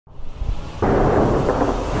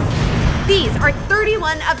These are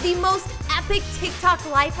 31 of the most epic TikTok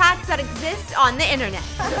life hacks that exist on the internet.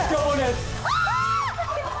 Let's go, Ned.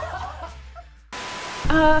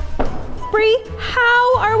 Bree,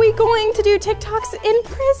 how are we going to do TikToks in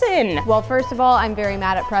prison? Well, first of all, I'm very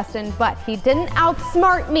mad at Preston, but he didn't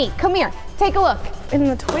outsmart me. Come here, take a look. In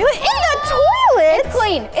the toilet? In the toilet? It's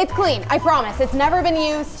clean, it's clean, I promise. It's never been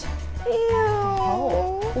used. Ew.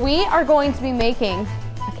 Oh. We are going to be making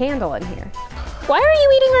a candle in here. Why are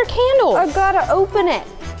you eating our candles? I've gotta open it.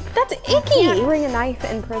 That's icky. You can't bring a knife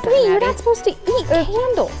in prison, Bree, you're Maddie. not supposed to eat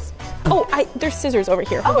candles. Oh, there's scissors over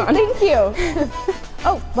here. Hold on. Thank you.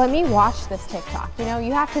 Oh, let me watch this TikTok. You know,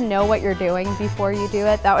 you have to know what you're doing before you do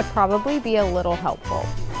it. That would probably be a little helpful.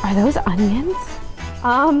 Are those onions?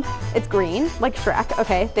 It's green, like Shrek.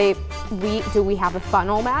 Okay, do we have a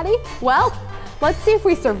funnel, Maddie? Well, let's see if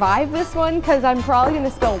we survive this one, because I'm probably gonna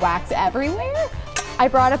spill wax everywhere. I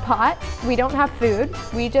brought a pot. We don't have food.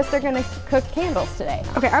 We just are gonna cook candles today.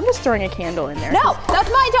 Okay, I'm just throwing a candle in there. No, that's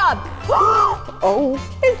my job. Oh.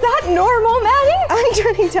 Is that normal, Maddie? I'm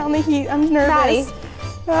turning down the heat. I'm nervous. Maddie.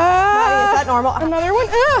 Maddie, is that normal? Another one?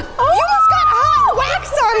 You almost got hot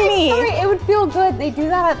wax on me. Sorry, it would feel good. They do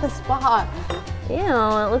that at the spa. Ew,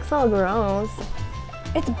 it looks all gross.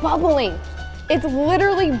 It's bubbling. It's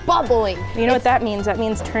literally bubbling. You know what that means? That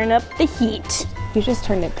means turn up the heat. You just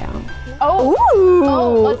turned it down. Oh. Ooh.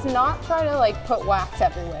 Oh, let's not try to like put wax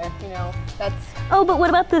everywhere, you know, that's. Oh, but what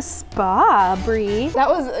about the spa, Bree? That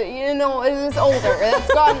was, you know, it was older.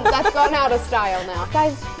 That's gone out of style now.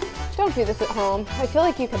 Guys, don't do this at home. I feel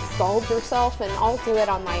like you could scald yourself and I'll do it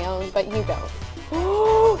on my own, but you don't.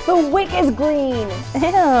 Oh, the wick is green. Ew.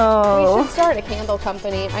 We should start a candle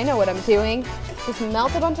company. I know what I'm doing. Just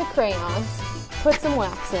melt a bunch of crayons, put some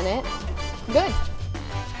wax in it. Good.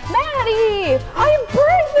 Maddie, I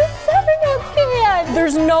burned the 7-Up can.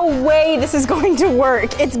 There's no way this is going to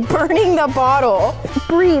work. It's burning the bottle.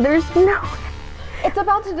 Bree, there's no. It's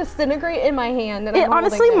about to disintegrate in my hand. And It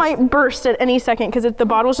honestly might burst at any second because the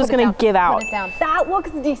bottle's just gonna give out. Put it down. That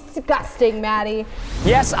looks disgusting, Maddie.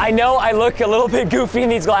 Yes, I know I look a little bit goofy in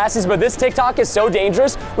these glasses, but this TikTok is so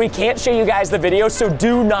dangerous, we can't show you guys the video, so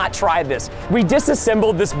do not try this. We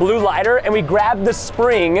disassembled this blue lighter and we grabbed the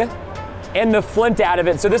spring and the flint out of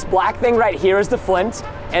it. So this black thing right here is the flint,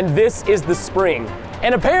 and this is the spring.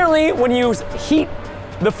 And apparently when you heat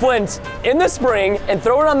the flint in the spring and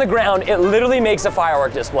throw it on the ground, it literally makes a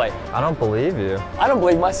firework display. I don't believe you. I don't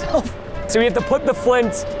believe myself. So we have to put the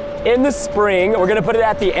flint in the spring. We're gonna put it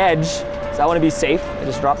at the edge. So I wanna be safe. I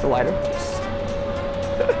just dropped the lighter.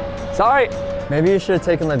 Sorry. Maybe you should have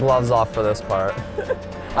taken the gloves off for this part.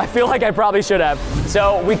 I feel like I probably should have.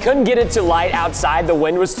 So we couldn't get it to light outside. The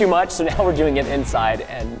wind was too much, so now we're doing it inside.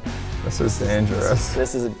 And this is dangerous.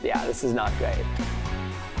 This is not great.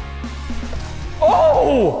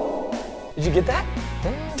 Oh! Did you get that?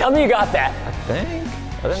 Yeah. Tell me you got that. I think.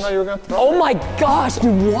 I didn't know you were gonna throw it. Oh my gosh,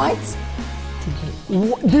 dude, what?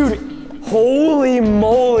 Dude, holy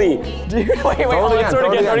moly. Dude, wait, let's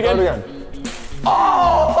throw it again.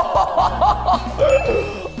 Oh!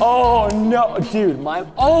 Oh no, dude,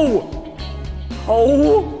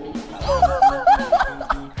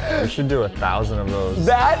 We should do 1,000 of those.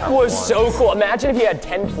 That was so cool. Imagine if you had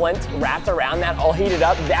 10 flint wrapped around that, all heated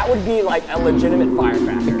up. That would be like a legitimate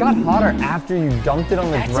firecracker. It got hotter after you dumped it on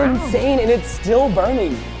the ground. That's insane, and it's still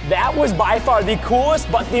burning. That was by far the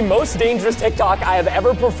coolest but the most dangerous TikTok I have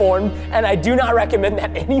ever performed, and I do not recommend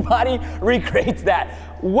that anybody recreates that.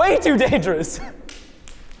 Way too dangerous.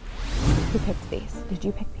 Who picked these? Did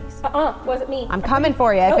you pick these? Wasn't me. I'm coming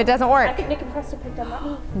for you if it doesn't work. I think Nick and Preston picked them, not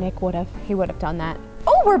me. Nick would have. He would have done that.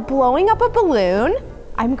 Oh, we're blowing up a balloon.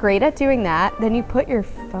 I'm great at doing that. Then you put your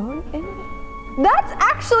phone in it. That's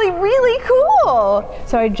actually really cool.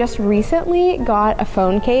 So I just recently got a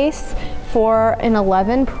phone case for an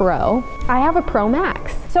 11 Pro. I have a Pro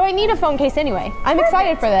Max. So I need a phone case anyway. I'm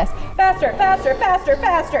excited for this. Faster, faster, faster,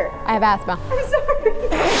 faster. I have asthma. I'm sorry.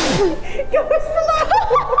 Go slow.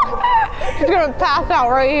 She's gonna pass out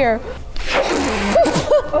right here.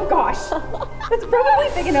 Oh gosh. That's probably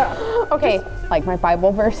big enough. Okay, like my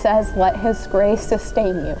Bible verse says, let his grace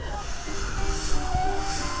sustain you.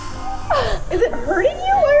 Is it hurting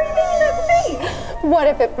you? Why are you making that face? What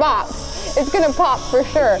if it pops? It's gonna pop for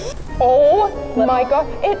sure. Oh my God,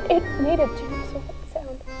 it made a jingle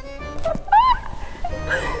sound.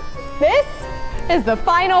 This is the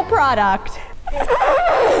final product.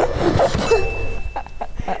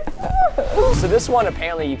 So this one,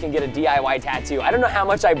 apparently you can get a DIY tattoo. I don't know how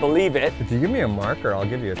much I believe it. If you give me a marker, I'll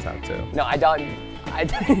give you a tattoo. No, I don't.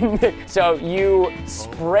 So you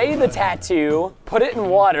spray the tattoo, put it in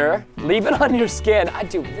water, leave it on your skin.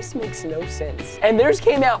 Dude, this makes no sense. And theirs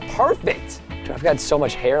came out perfect. Dude, I've got so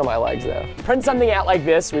much hair on my legs though. Print something out like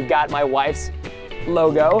this. We've got my wife's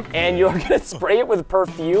logo, and you're gonna spray it with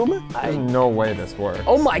perfume? There's no way this works.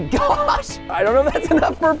 Oh my gosh! I don't know if that's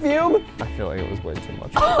enough perfume. I feel like it was way too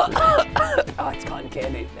much perfume. Oh, it's cotton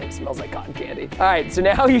candy. It smells like cotton candy. All right, so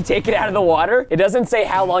now you take it out of the water. It doesn't say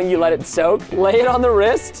how long you let it soak. Lay it on the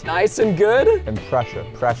wrist, nice and good. And pressure.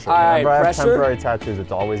 All right, Whenever I have pressure. temporary tattoos,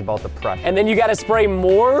 it's always about the pressure. And then you gotta spray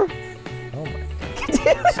more. Oh my God. Dude,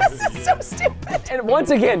 this is so stupid. And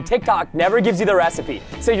once again, TikTok never gives you the recipe.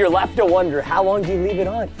 So you're left to wonder, how long do you leave it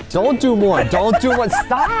on? Don't do more. Don't do more.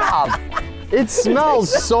 Stop. It smells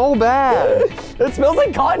so bad. It smells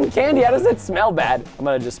like cotton candy. How does it smell bad? I'm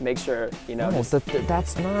gonna just make sure, you know. No,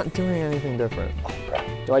 that's not doing anything different.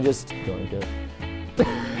 Do I just? Doing it.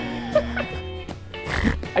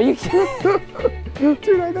 Are you kidding?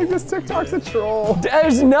 Dude, I think this TikTok's a troll.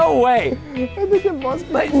 There's no way. I think it must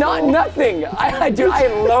be. Like, not nothing. Dude, I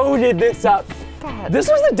loaded this up. God. This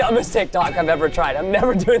was the dumbest TikTok I've ever tried. I'm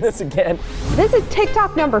never doing this again. This is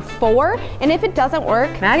TikTok number 4, and if it doesn't work,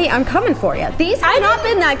 Maddie, I'm coming for you. These have not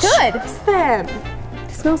been that good.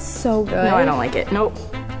 It smells so good. No, I don't like it. Nope.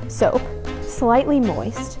 Soap, slightly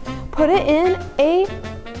moist. Put it in a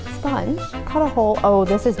sponge, cut a hole. Oh,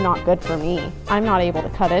 this is not good for me. I'm not able to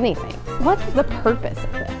cut anything. What's the purpose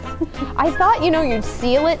of this? I thought, you'd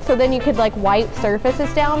seal it so then you could like wipe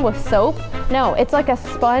surfaces down with soap. No, it's like a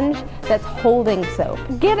sponge that's holding soap.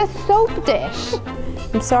 Get a soap dish.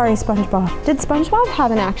 I'm sorry, SpongeBob. Did SpongeBob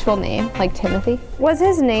have an actual name, like Timothy? Was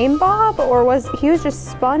his name Bob, or was he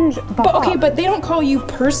just SpongeBob? But okay, but they don't call you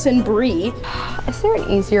Person Bree. Is there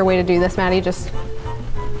an easier way to do this, Maddie? Just.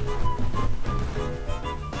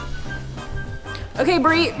 Okay,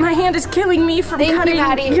 Bree, my hand is killing me from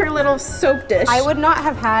cutting your little soap dish. I would not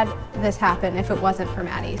have had this happen if it wasn't for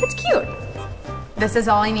Maddie. It's cute. This is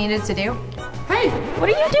all I needed to do. Hey, What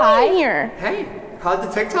are you doing here? hey, how'd the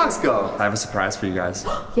TikToks go? I have a surprise for you guys.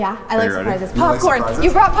 Yeah, I like you ready? surprises. You like Popcorn. surprises?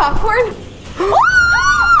 You brought popcorn?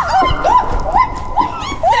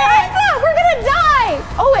 Sarah, we're gonna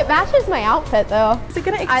die! Oh, it matches my outfit though. Is it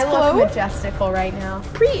gonna I explode? look majestical right now.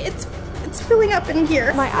 Bree, it's filling up in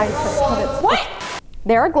here. My eyes hurt, but it's. What?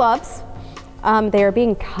 There are gloves. They are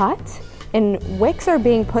being cut, and wicks are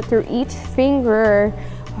being put through each finger.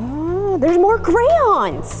 Oh, there's more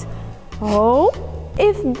crayons. Oh,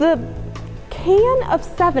 if the can of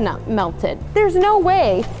 7-Up melted, there's no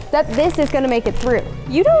way that this is gonna make it through.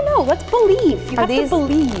 You don't know. Let's believe. You have to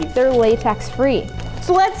believe. They're latex free.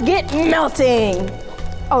 So let's get melting.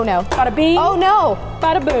 Oh no. Bada bing. Oh no.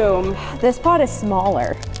 Bada boom. This pot is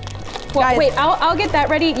smaller. Well, Guys. wait, I'll get that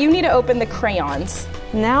ready. You need to open the crayons.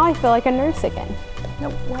 Now I feel like a nurse again. No,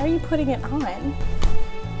 why are you putting it on?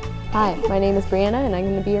 Hi, my name is Brianna, and I'm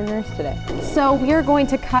going to be your nurse today. So we are going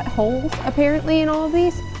to cut holes, apparently, in all of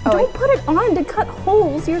these. Don't put it on to cut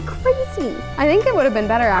holes. You're crazy. I think it would have been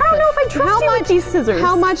better, actually. I don't know if I trust you with these scissors.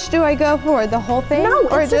 How much do I go for? The whole thing? No,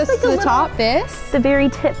 or it's just like a the little- top? This? The very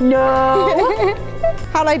tip. No.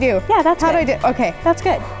 How'd I do? Yeah, that's How'd good. I do? Okay, that's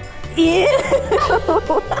good. Ew.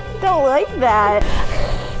 Don't like that.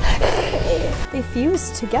 They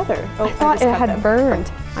fused together. Oh, I thought just it cut had them.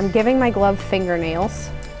 burned. I'm giving my glove fingernails.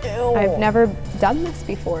 Ew. I've never done this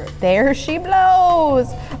before. There she blows.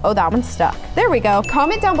 Oh, that one's stuck. There we go.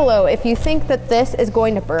 Comment down below if you think that this is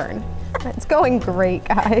going to burn. It's going great,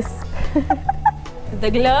 guys. The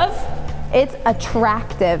glove. It's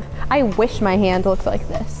attractive. I wish my hand looked like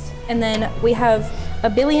this. And then we have a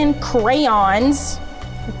billion crayons.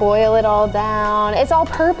 Boil it all down. It's all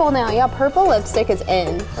purple now. Yeah, purple lipstick is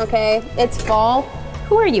in, okay? It's fall.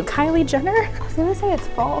 Who are you, Kylie Jenner? I was gonna say it's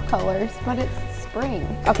fall colors, but it's spring.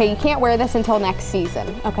 Okay, you can't wear this until next season,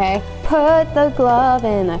 okay? Put the glove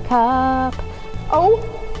in a cup. Oh,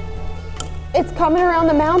 it's coming around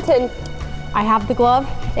the mountain. I have the glove.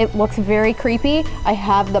 It looks very creepy. I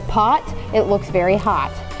have the pot. It looks very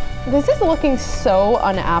hot. This is looking so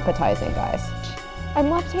unappetizing, guys.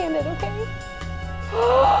 I'm left-handed, okay?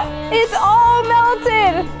 It's all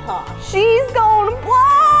melted. She's gonna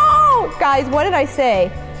blow. Guys, what did I say?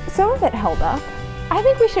 Some of it held up. I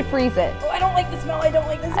think we should freeze it. Oh, I don't like the smell. I don't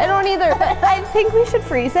like the smell. I don't either, but I think we should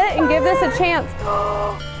freeze it and give this a chance.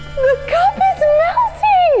 The cup is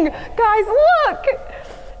melting. Guys, look.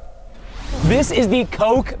 This is the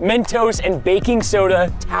Coke, Mentos, and baking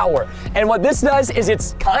soda tower. And what this does is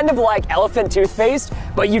it's kind of like elephant toothpaste,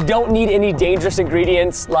 but you don't need any dangerous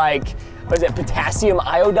ingredients like what is it, potassium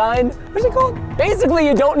iodine? What is it called? Basically,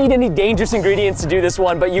 you don't need any dangerous ingredients to do this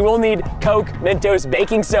one, but you will need Coke, Mentos,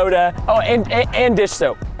 baking soda, and dish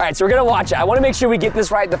soap. All right, so we're gonna watch it. I wanna make sure we get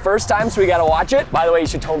this right the first time, so we gotta watch it. By the way, you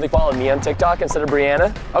should totally follow me on TikTok instead of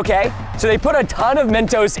Brianna. Okay, so they put a ton of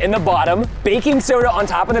Mentos in the bottom, baking soda on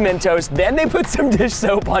top of the Mentos, then they put some dish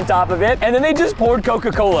soap on top of it, and then they just poured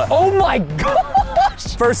Coca-Cola. Oh my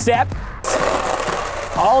gosh! First step,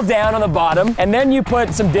 all down on the bottom, and then you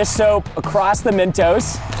put some dish soap across the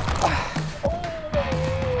Mentos.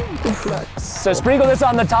 So sprinkle this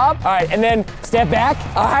on the top. All right, and then step back.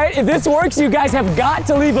 All right, if this works, you guys have got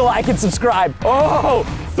to leave a like and subscribe. Oh,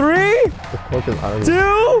 3,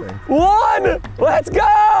 2, 1, let's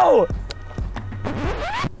go!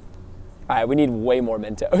 All right, we need way more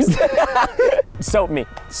Mentos. Soap me.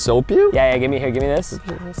 Soap you? Yeah, give me this.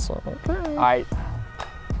 All right,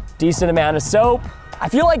 decent amount of soap. I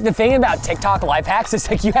feel like the thing about TikTok life hacks is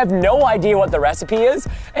like you have no idea what the recipe is.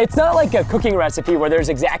 It's not like a cooking recipe where there's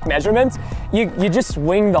exact measurements. You just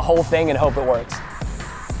swing the whole thing and hope it works.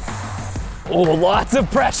 Oh, lots of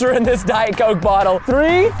pressure in this Diet Coke bottle.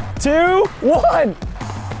 3, 2, 1.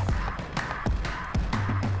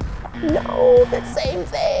 No, the same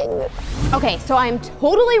thing. Okay, so I'm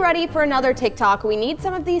totally ready for another TikTok. We need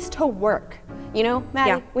some of these to work. You know,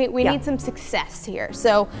 Maddie, we need some success here.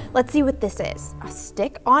 So let's see what this is. A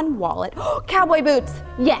stick-on wallet. Cowboy boots,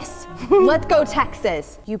 yes. Let's go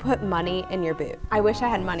Texas. You put money in your boot. I wish I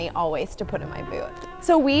had money always to put in my boot.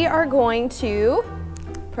 So we are going to,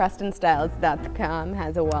 PrestonStyles.com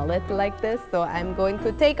has a wallet like this. So I'm going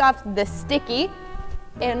to take off the sticky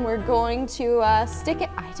and we're going to stick it.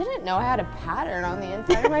 I didn't know I had a pattern on the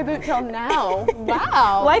inside of my boot till now.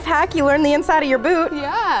 Wow. Life hack, you learn the inside of your boot.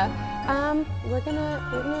 Yeah. We're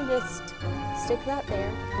gonna just stick that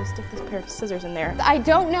there. We'll stick this pair of scissors in there. I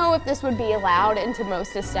don't know if this would be allowed into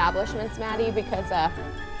most establishments, Maddie, because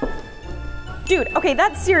dude, okay,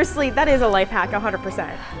 that is a life hack, 100%.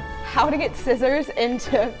 How to get scissors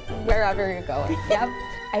into wherever you're going. Yep.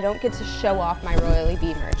 I don't get to show off my Royally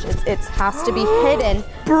Bee merch. It has to be hidden.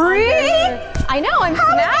 Brie? I know, I'm How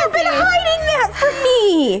snazzy. have you been hiding that from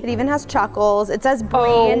me? It even has chuckles. It says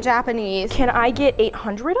Brie in Japanese. Can I get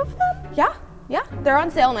 800 of them? Yeah, they're on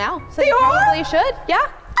sale now. So They you are? probably should. Yeah.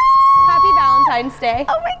 Happy Valentine's Day.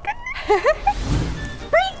 Oh my goodness.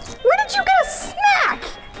 Brie, where did you get a snack?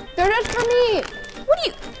 They're not for me. What do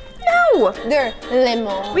you, no. They're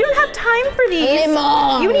lemon. We don't have time for these.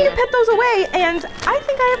 Lemon. You need to put those away, and I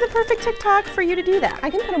think I have the perfect TikTok for you to do that. I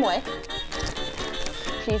can put them away.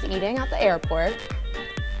 She's eating at the airport.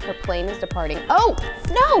 Her plane is departing. Oh,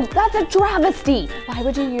 no, that's a travesty. Why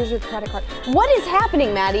would you use your credit card? What is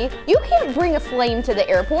happening, Maddie? You can't bring a flame to the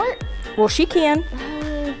airport. Well, she can.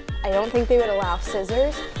 I don't think they would allow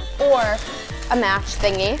scissors or a match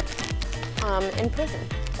thingy in prison.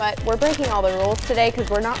 But we're breaking all the rules today because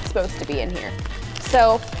we're not supposed to be in here.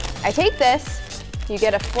 So I take this, you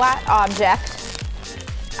get a flat object.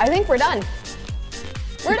 I think we're done.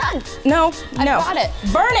 We're done. No, I got it.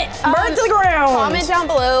 Burn it. Burn it to the ground. Comment down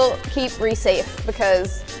below, keep Bree safe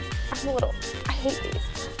because I'm a little, I hate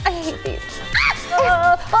these. I hate these.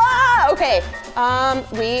 Okay,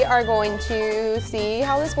 we are going to see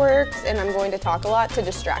how this works and I'm going to talk a lot to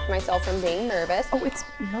distract myself from being nervous. Oh, it's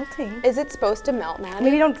melting. Is it supposed to melt, Maddie?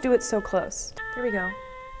 Maybe don't do it so close. There we go.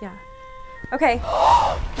 Yeah. Okay.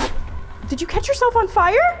 Did you catch yourself on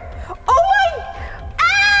fire? Oh my!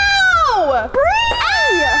 Ow! Bree!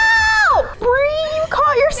 Ow! Bree, you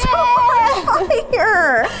caught yourself on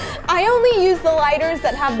fire! I only use the lighters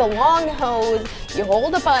that have the long hose. You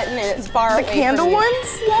hold a button and it's far away The candle from you.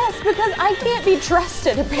 ones? Yes, because I can't be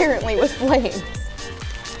trusted apparently with flames.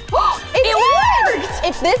 It worked!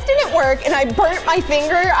 If this didn't work and I burnt my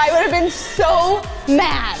finger, I would have been so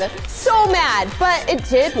mad. So mad, but it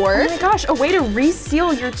did work. Oh my gosh, a way to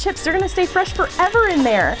reseal your chips. They're gonna stay fresh forever in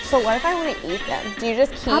there. But what if I want to eat them? Do you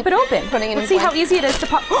just keep Pop it open. putting it Let's in see how one? easy it is to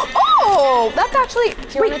pop. Oh, that's actually,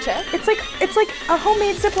 do you want a chip? It's like a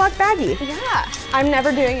homemade Ziploc baggie. Yeah. I'm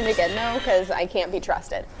never doing it again though, because I can't be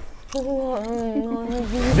trusted.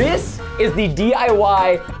 This is the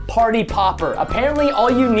DIY party popper. Apparently all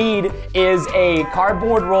you need is a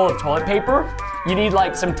cardboard roll of toilet paper. You need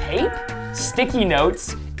like some tape, sticky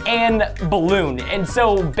notes, and balloon. And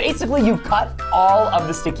so basically you cut all of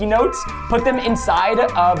the sticky notes, put them inside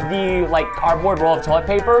of the like cardboard roll of toilet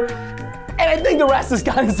paper, and I think the rest is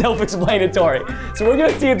kind of self-explanatory. So we're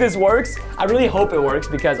gonna see if this works. I really hope it works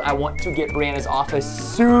because I want to get Brianna's office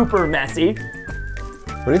super messy.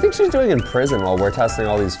 What do you think she's doing in prison while we're testing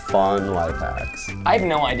all these fun life hacks? I have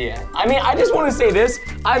no idea. I mean, I just want to say this.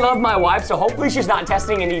 I love my wife, so hopefully she's not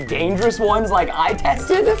testing any dangerous ones like I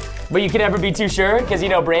tested. But you can never be too sure, because you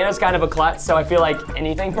know, Brianna's kind of a klutz, so I feel like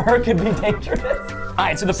anything for her could be dangerous. All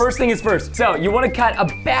right, so the first thing is first. So you want to cut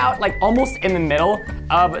about, like, almost in the middle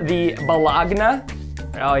of the balagna.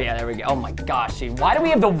 Oh yeah, there we go. Oh my gosh, Steve. Why do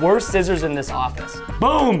we have the worst scissors in this office?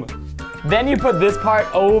 Boom! Then you put this part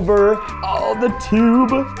over, the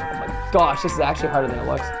tube. Oh my gosh, this is actually harder than it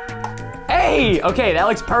looks. Hey, okay, that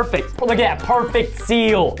looks perfect. Look at that, perfect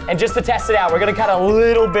seal. And just to test it out, we're gonna cut a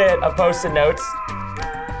little bit of Post-it notes.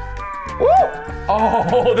 Woo!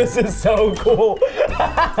 Oh, this is so cool.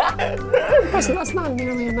 That's not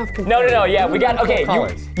nearly enough. No, yeah, we got, okay,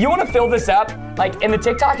 you wanna fill this up? Like, in the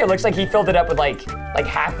TikTok, it looks like he filled it up with like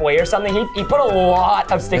halfway or something. He put a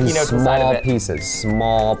lot of sticky notes inside of it.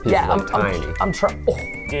 Small pieces, yeah, like tiny. I'm trying, oh,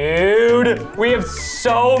 dude, we have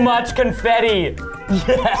so much confetti.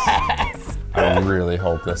 Yes. I really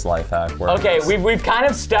hope this life hack works. Okay, we've kind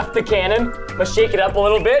of stuffed the cannon. Let's shake it up a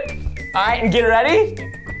little bit. All right, and get ready.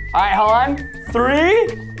 All right, hold on. 3,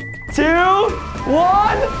 2,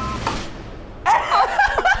 1.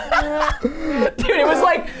 Dude, it was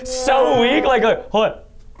like so weak, like hold on.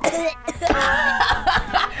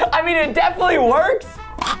 I mean, it definitely works,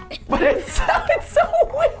 but it's so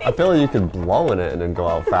weak. I feel like you could blow in it and then go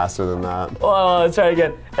out faster than that. Oh, let's try it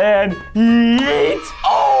again. And yeet.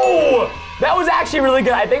 Oh, that was actually really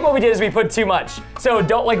good. I think what we did is we put too much. So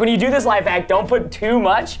don't, like when you do this life hack, don't put too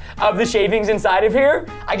much of the shavings inside of here.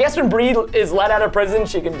 I guess when Bree is let out of prison,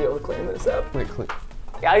 she can deal with cleaning this up. Wait, clean.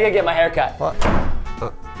 I gotta get my hair cut. What?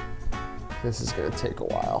 This is gonna take a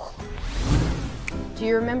while. Do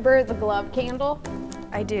you remember the glove candle?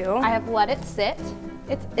 I do. I have let it sit.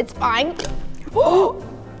 It's fine. Oh!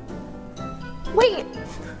 Wait,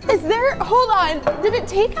 is there, hold on. Did it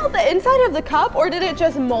take out the inside of the cup or did it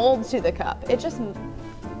just mold to the cup? It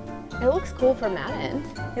looks cool from that end.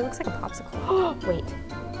 It looks like a popsicle. Wait,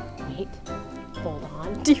 hold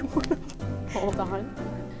on. Do you want to? Hold on.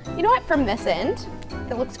 You know what, from this end,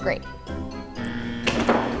 it looks great.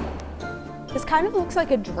 This kind of looks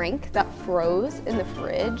like a drink that froze in the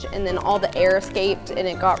fridge and then all the air escaped and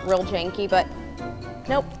it got real janky, but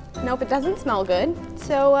nope, it doesn't smell good.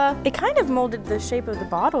 So, it kind of molded the shape of the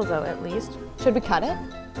bottle though, at least. Should we cut it?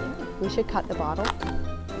 We should cut the bottle.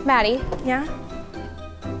 Maddie. Yeah?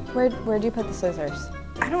 Where'd you put the scissors?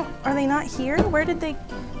 Are they not here? Where did they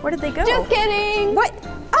go? Just kidding! What?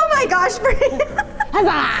 Oh my gosh, Bree!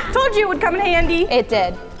 Huzzah! Told you it would come in handy. It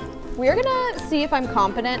did. We're gonna see if I'm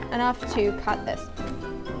competent enough to cut this.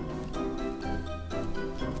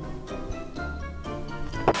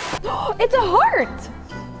 It's a heart!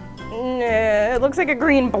 Nah, it looks like a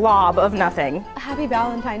green blob of nothing. Happy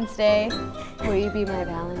Valentine's Day. Will you be my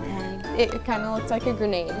Valentine? It kind of looks like a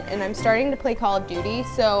grenade, and I'm starting to play Call of Duty,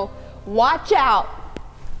 so watch out.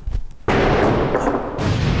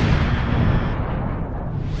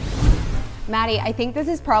 Maddie, I think this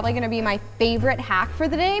is probably gonna be my favorite hack for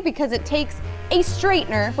the day because it takes a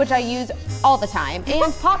straightener, which I use all the time,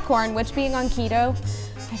 and popcorn, which being on keto,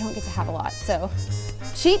 I don't get to have a lot, so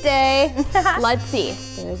cheat day. Let's see.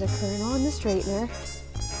 There's a kernel in the straightener.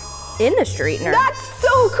 In the straightener? That's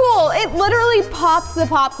so cool. It literally pops the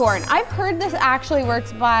popcorn. I've heard this actually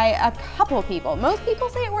works by a couple of people. Most people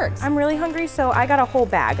say it works. I'm really hungry, so I got a whole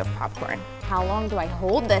bag of popcorn. How long do I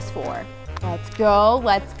hold this for? Let's go,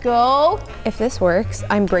 let's go. If this works,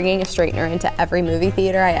 I'm bringing a straightener into every movie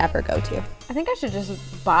theater I ever go to. I think I should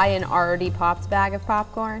just buy an already popped bag of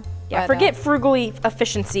popcorn. Yeah, forget frugally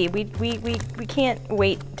efficiency. We can't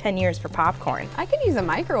wait 10 years for popcorn. I could use a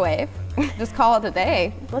microwave. Just call it a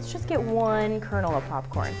day. Let's just get one kernel of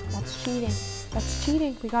popcorn. That's cheating. That's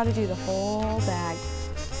cheating. We gotta do the whole bag.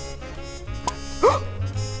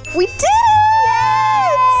 We did it!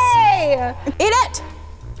 Yay! Eat it!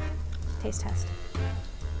 Taste test.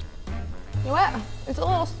 You know what? It's a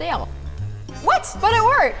little stale. What? But it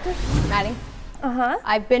worked. Maddie. Uh-huh.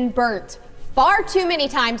 I've been burnt far too many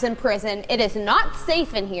times in prison. It is not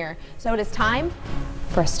safe in here. So it is time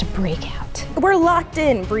for us to break out. We're locked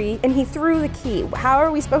in, Bree, and he threw the key. How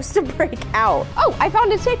are we supposed to break out? Oh, I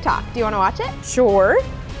found a TikTok. Do you want to watch it? Sure.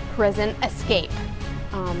 Prison escape.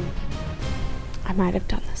 I might have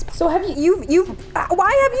done this before. So have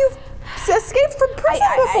why have you escaped from prison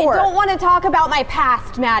before? I don't want to talk about my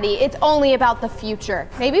past, Maddie. It's only about the future.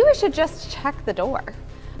 Maybe we should just check the door.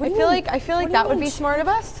 I feel like that would be smart of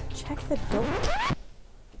us. Check the door.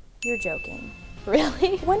 You're joking.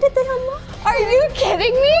 Really? When did they unlock? Are you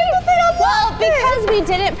kidding me? When did they unlock Well, because we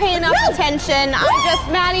didn't pay enough attention, I'm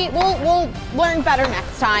just, Maddie, we'll learn better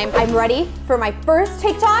next time. I'm ready for my first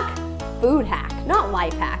TikTok food hack, not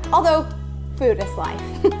life hack. Although, food is life.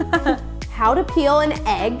 How to peel an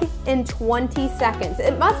egg in 20 seconds.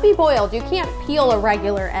 It must be boiled. You can't peel a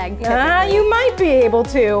regular egg typically. You might be able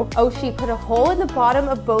to. Oh, she put a hole in the bottom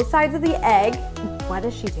of both sides of the egg. What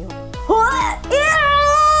is she doing? Ew!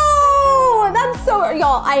 That's so,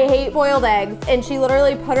 y'all, I hate boiled eggs. And she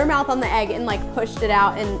literally put her mouth on the egg and like pushed it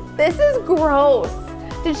out, and this is gross.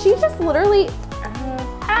 Did she just literally,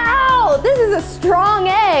 ow, this is a strong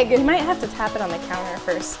egg. You might have to tap it on the counter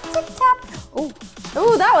first. Tip tap. Ooh.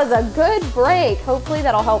 Ooh, that was a good break. Hopefully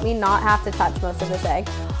that'll help me not have to touch most of this egg.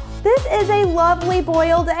 This is a lovely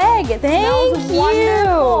boiled egg. It smells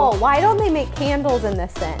wonderful. Why don't they make candles in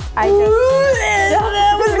this scent?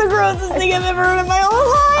 That was the grossest thing I've ever heard in my whole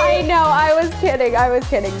life. I know, I was kidding,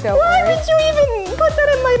 don't worry. Why did you even put that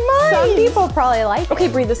in my mind? Some people probably like it. Okay,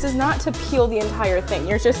 Bree, this is not to peel the entire thing.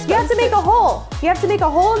 You're just You have to make a hole. You have to make a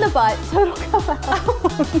hole in the butt so it'll come out.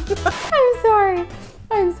 I'm sorry.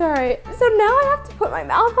 I'm sorry. So now I have to put my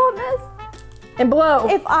mouth on this? And blow.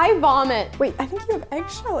 If I vomit. Wait, I think you have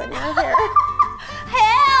eggshell in your hair.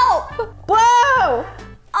 Help! Blow!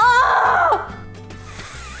 Oh!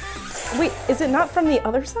 Wait, is it not from the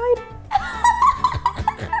other side?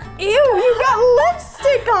 Ew, you got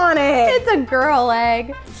lipstick on it. It's a girl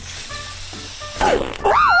egg.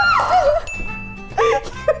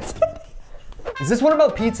 Is this one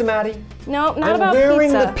about pizza, Maddie? No, not I'm about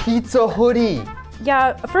wearing pizza. the pizza hoodie.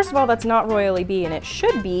 Yeah, first of all, that's not royally B, and it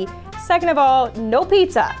should be. Second of all, no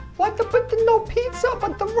pizza. What? But the no pizza,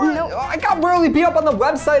 but the I got royally beat up on the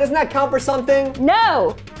website. Doesn't that count for something?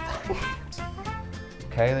 No.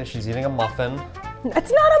 Okay, then she's eating a muffin.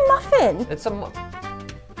 It's not a muffin. It's a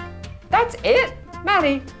That's it?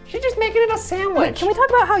 Maddie, she's just making it a sandwich. Wait, can we talk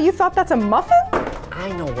about how you thought that's a muffin?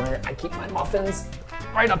 I know where I keep my muffins.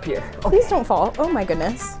 Right up here. Please don't fall. Oh my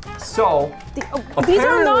goodness. So, these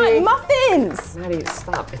are not muffins. Maddie,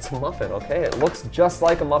 stop. It's a muffin, okay? It looks just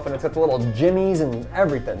like a muffin. It's got the little jimmies and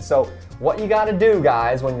everything. So, what you gotta do,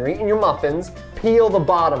 guys, when you're eating your muffins, peel the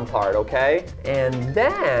bottom part, okay? And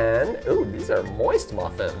then, ooh, these are moist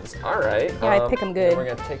muffins. All right. Yeah, I pick them good. Then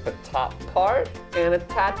we're gonna take the top part and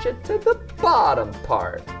attach it to the bottom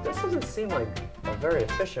part. This doesn't seem like a very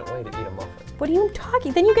efficient way to eat a muffin. What are you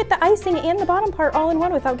talking? Then you get the icing and the bottom part all in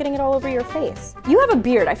one without getting it all over your face. You have a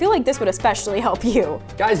beard. I feel like this would especially help you.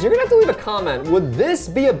 Guys, you're gonna have to leave a comment. Would this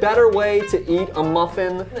be a better way to eat a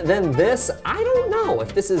muffin than this? I don't know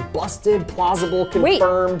if this is busted, plausible,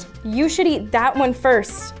 confirmed. Wait, you should eat that one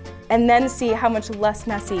first and then see how much less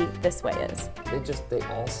messy this way is. They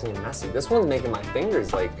all seem messy. This one's making my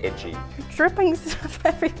fingers like itchy. You're dripping stuff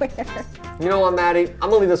everywhere. You know what, Maddie? I'm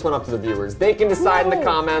gonna leave this one up to the viewers. They can decide in the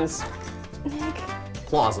comments. Nick.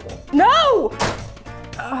 Plausible. No!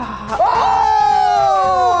 Oh!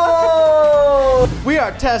 We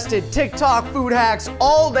are tested TikTok food hacks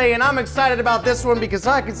all day, and I'm excited about this one because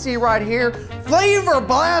I can see right here, flavor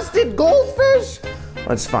blasted goldfish.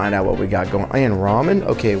 Let's find out what we got going. And ramen,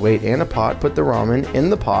 okay, wait, and a pot. Put the ramen in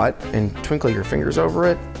the pot and twinkle your fingers over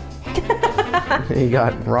it. You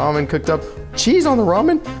got ramen cooked up, cheese on the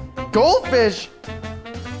ramen, goldfish.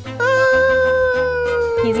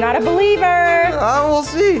 He's not a believer. We'll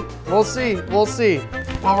see. We'll see. We'll see.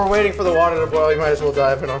 While we're waiting for the water to boil, you might as well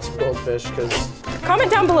dive in on some goldfish, because... Comment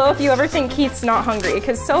down below if you ever think Keith's not hungry,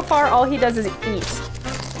 because so far all he does is eat.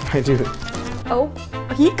 I do. Oh,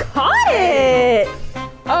 he caught it.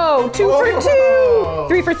 Oh, 2 for 2.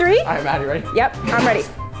 3 for 3? All right, Maddie, ready? Yep, I'm ready.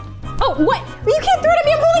 Oh, what? You can't throw it at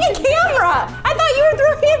me, I'm holding a camera. I thought you were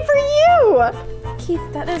throwing it for you.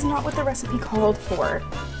 Keith, that is not what the recipe called for.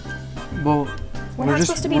 Well, We're not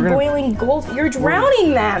supposed to be boiling gold. You're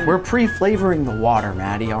drowning them. We're pre-flavoring the water,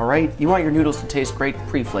 Maddie, all right? You want your noodles to taste great,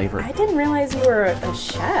 pre-flavored. I didn't realize you were a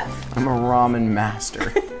chef. I'm a ramen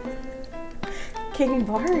master. King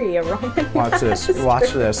Bari, a ramen Watch this, master.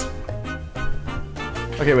 watch this.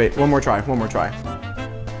 Okay, wait, one more try. Oh,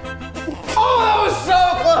 that was so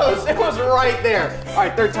close! It was right there. All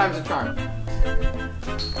right, third time's a charm.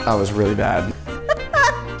 That was really bad.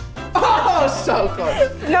 Oh, so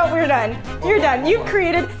close. No, we're done. You're done. You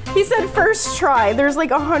created, he said first try. There's like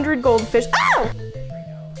 100 goldfish. Ow!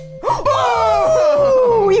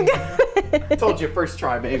 Oh! You got it. Told you first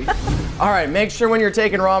try, baby. All right, make sure when you're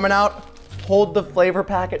taking ramen out, hold the flavor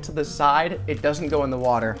packet to the side. It doesn't go in the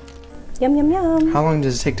water. Yum, yum, yum. How long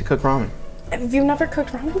does it take to cook ramen? Have you never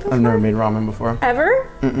cooked ramen before? I've never made ramen before. Ever?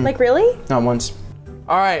 Like really? Not once.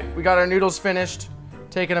 All right, we got our noodles finished.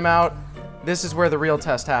 Taking them out. this is where the real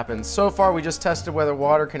test happens. So far, we just tested whether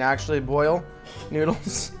water can actually boil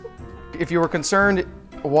noodles. If you were concerned,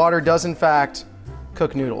 water does in fact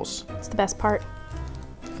cook noodles. It's the best part.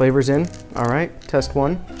 Flavor's in. All right, test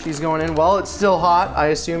 1. Cheese going in. While it's still hot, I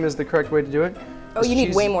assume is the correct way to do it. Oh, you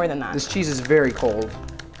need way more than that. This cheese is very cold.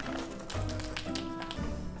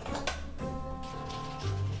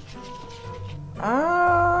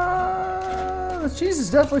 The cheese is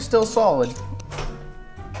definitely still solid.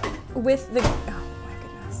 With the, oh my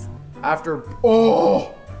goodness. After,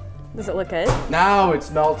 oh! Does it look good? Now it's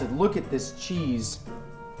melted. Look at this cheese.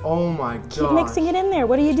 Oh my god. Keep mixing it in there.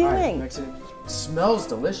 What are you doing? Right, mix it. Smells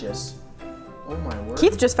delicious. Oh my word.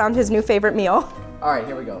 Keith just found his new favorite meal. All right,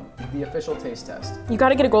 here we go. The official taste test. You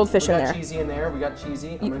gotta get a goldfish in We got there. cheesy in there. We got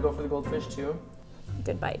cheesy. I'm gonna go for the goldfish too.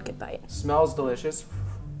 Good bite, good bite. Smells delicious.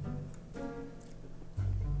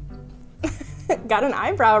 Got an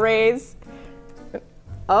eyebrow raise.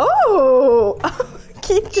 Oh,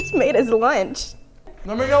 Keith just made his lunch.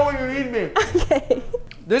 Let me know when you need me. Okay.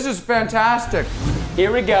 This is fantastic.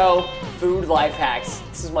 Here we go. Food life hacks.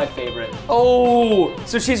 This is my favorite. Oh,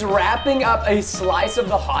 so she's wrapping up a slice of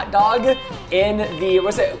the hot dog in the,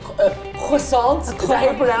 what's it, croissant? Is that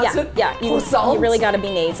how you pronounce it? Yeah, Croissant? you really gotta be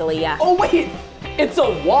nasally, yeah. Oh wait, it's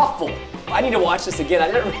a waffle. I need to watch this again. I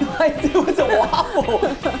didn't realize it was a waffle.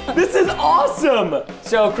 This is awesome.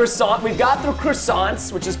 So croissant, we've got the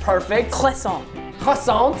croissants, which is perfect. Croissant.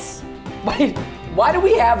 Croissants? Wait, why do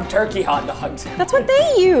we have turkey hot dogs? That's what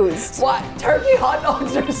they used. What? Turkey hot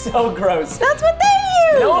dogs are so gross. That's what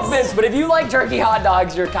they used. No offense, but if you like turkey hot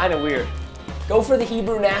dogs, you're kind of weird. Go for the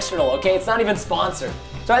Hebrew National, okay? It's not even sponsored.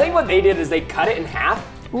 So I think what they did is they cut it in half.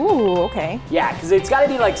 Ooh, okay. Yeah, because it's got to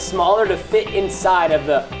be like smaller to fit inside of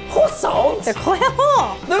the croissants. The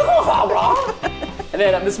croissant. The croissant. And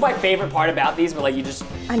then this is my favorite part about these, but like you just.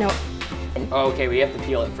 I know. Oh, okay, we have to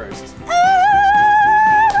peel it first.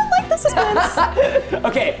 I don't like the suspense.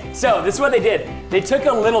 Okay, so this is what they did. They took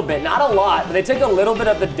a little bit, not a lot, but they took a little bit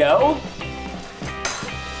of the dough.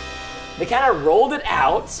 They kind of rolled it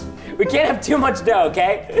out. We can't have too much dough,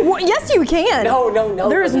 okay? Well, yes, you can. No.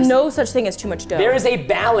 There is no such thing as too much dough. There is a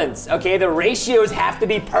balance, okay? The ratios have to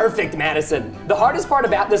be perfect, Madison. The hardest part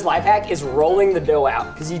about this life hack is rolling the dough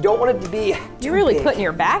out, because you don't want it to be You're really big. putting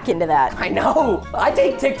your back into that. I know. I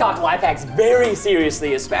take TikTok life hacks very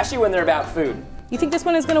seriously, especially when they're about food. You think this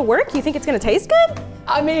one is gonna work? You think it's gonna taste good?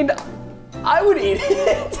 I mean, I would eat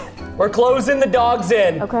it. We're closing the dogs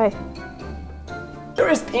in. Okay. There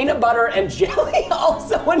is peanut butter and jelly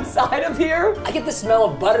also inside of here. I get the smell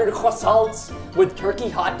of buttered croissants with turkey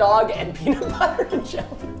hot dog and peanut butter and jelly.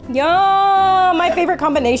 Yum, my favorite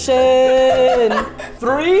combination.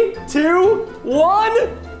 3, 2,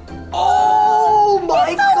 1. Oh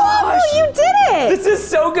my gosh. Oh, you did it. This is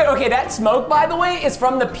so good. Okay, that smoke, by the way, is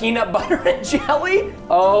from the peanut butter and jelly.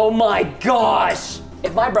 Oh my gosh.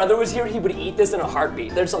 If my brother was here, he would eat this in a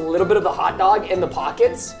heartbeat. There's a little bit of the hot dog in the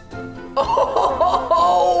pockets.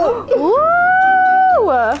 Oh!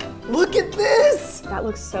 Ooh. Look at this. That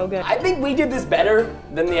looks so good. I think we did this better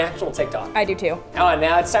than the actual TikTok. I do too. Oh, and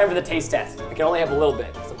now it's time for the taste test. I can only have a little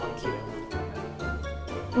bit because I'm on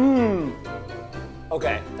keto.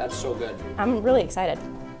 Okay, that's so good. I'm really excited.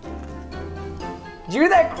 Did you hear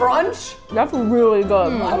that crunch? That's really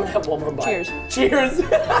good. I'm gonna have one more bite. Cheers. Cheers.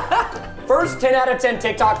 First 10 out of 10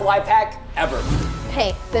 TikTok life hack ever.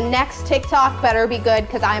 Hey, the next TikTok better be good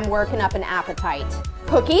because I'm working up an appetite.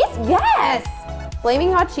 Cookies? Yes!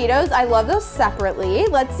 Flaming Hot Cheetos, I love those separately.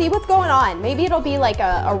 Let's see what's going on. Maybe it'll be like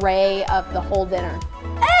a array of the whole dinner.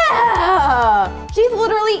 Ah! She's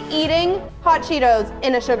literally eating hot Cheetos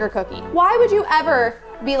in a sugar cookie. Why would you ever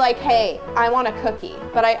be like, hey, I want a cookie,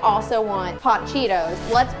 but I also want hot Cheetos.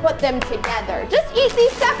 Let's put them together. Just eat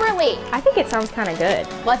these separately. I think it sounds kind of good.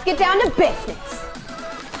 Let's get down to business.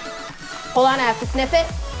 Hold on, I have to sniff it.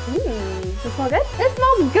 Does it smell good? It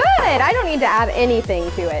smells good. I don't need to add anything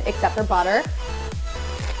to it except for butter.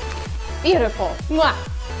 Beautiful. Mwah.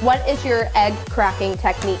 What is your egg cracking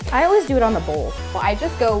technique? I always do it on the bowl. Well, I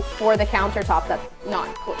just go for the countertop that's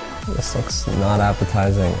not clean. This looks not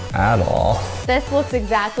appetizing at all. This looks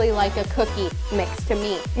exactly like a cookie mix to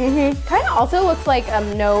me. Kind of also looks like a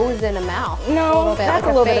nose and a mouth. No, that's a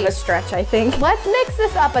little bit of a face. stretch, I think. Let's mix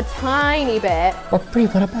this up a tiny bit. But Brie,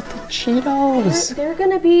 what about the Cheetos? They're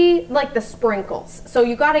gonna be like the sprinkles. So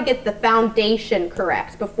you gotta get the foundation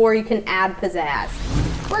correct before you can add pizzazz.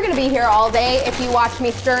 We're gonna be here all day if you watch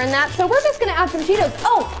me stirring that, so we're just gonna add some Cheetos.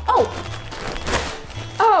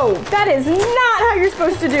 Oh, that is not how you're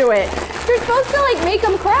supposed to do it. You're supposed to like make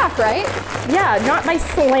them crack, right? Yeah, not by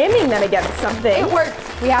slamming them against something. It works.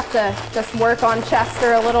 We have to just work on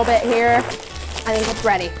Chester a little bit here. I think it's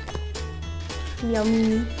ready.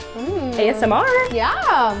 Yummy. ASMR.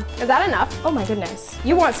 Yeah. Is that enough? Oh my goodness.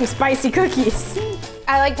 You want some spicy cookies.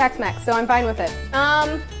 I like Tex-Mex, so I'm fine with it.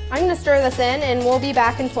 I'm gonna stir this in and we'll be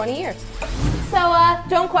back in 20 years. So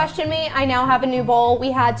don't question me, I now have a new bowl.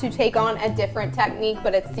 We had to take on a different technique,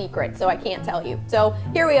 but it's secret, so I can't tell you. So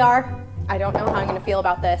here we are. I don't know how I'm gonna feel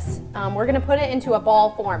about this. We're gonna put it into a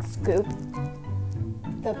ball form. Scoop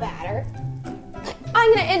the batter.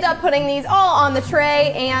 I'm gonna end up putting these all on the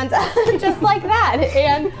tray and just like that.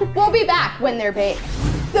 And we'll be back when they're baked.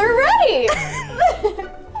 They're ready.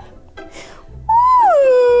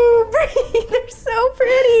 Ooh, they're so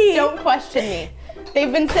pretty. Don't question me.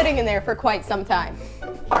 They've been sitting in there for quite some time.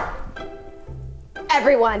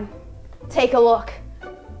 Everyone, take a look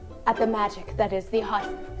at the magic that is the hot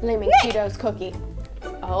Flaming Cheetos cookie.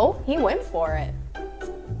 Oh, he went for it.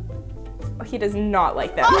 Oh, he does not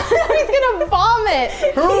like that. He's gonna vomit.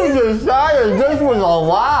 Who decided this was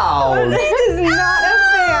allowed? Nick is not a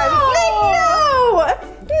fan. Nick, no!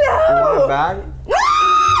 You want it back?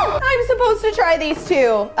 I'm supposed to try these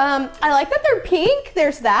too. I like that they're pink.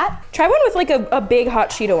 There's that. Try one with like a big hot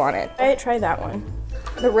Cheeto on it. Try that one.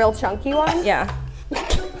 The real chunky one. Yeah.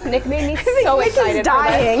 Nick made me so excited. Nick is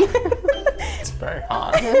dying. It's very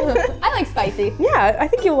hot. I like spicy. Yeah, I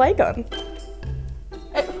think you'll like them.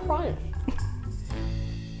 It's crunch.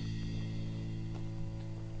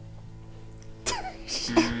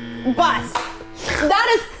 Bust. That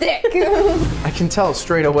is sick. I can tell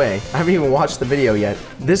straight away. I haven't even watched the video yet.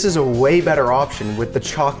 This is a way better option with the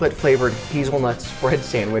chocolate flavored hazelnut spread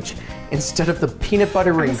sandwich instead of the peanut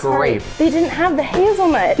butter and grape. They didn't have the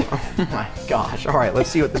hazelnut. Oh my gosh. All right, let's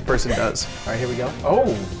see what this person does. All right, here we go. Oh,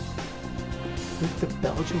 with the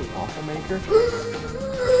Belgian waffle maker.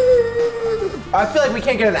 I feel like we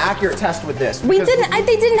can't get an accurate test with this. We didn't,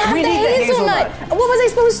 they didn't have the hazelnut. What was I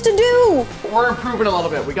supposed to do? We're improving a little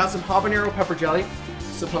bit. We got some habanero pepper jelly,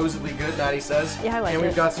 supposedly good, Maddie says. Yeah, I like And it.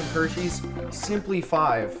 we've got some Hershey's Simply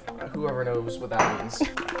 5, whoever knows what that means.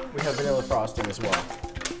 We have vanilla frosting as well.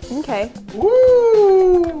 Okay.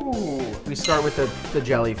 Woo! We start with the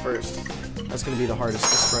jelly first. That's gonna be the hardest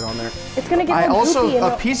to spread on there. It's gonna get I all also, goopy and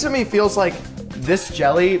a piece of me feels like this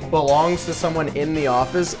jelly belongs to someone in the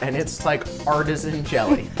office and it's like artisan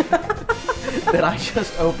jelly that I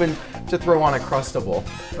just opened to throw on a Crustable,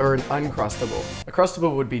 or an Uncrustable. A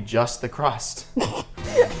Crustable would be just the crust.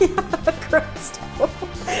 crust.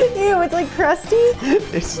 Ew, it's like crusty.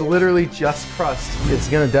 It's literally just crust. It's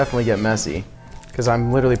gonna definitely get messy because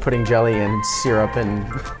I'm literally putting jelly and syrup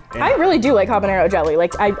and I really do like habanero jelly.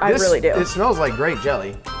 Like, I really do. It smells like great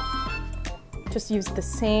jelly. Just use the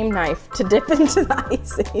same knife to dip into the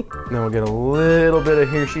icing. Then we'll get a little bit of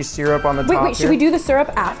Hershey syrup on the top Wait, should we do the syrup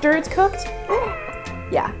after it's cooked?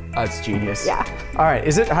 Yeah. That's genius. Yeah. All right,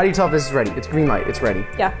 how do you tell if this is ready? It's green light, it's ready.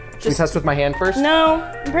 Yeah. Should we test with my hand first?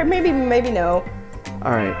 No, maybe no.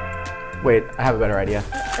 All right, wait, I have a better idea.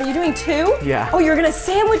 Are you doing two? Yeah. Oh, you're gonna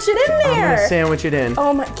sandwich it in there. I'm gonna sandwich it in.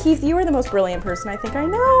 Oh my, Keith, you are the most brilliant person I think I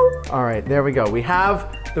know. All right, there we go. We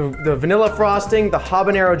have the vanilla frosting, the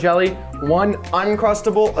habanero jelly, one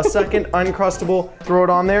Uncrustable, a second Uncrustable. Throw it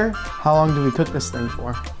on there. How long do we cook this thing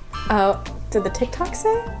for? Did the TikTok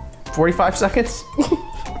say? 45 seconds?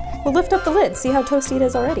 We'll lift up the lid, see how toasty it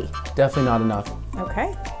is already. Definitely not enough.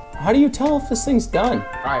 Okay. How do you tell if this thing's done?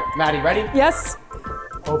 All right, Maddie, ready? Yes.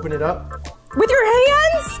 Open it up. With your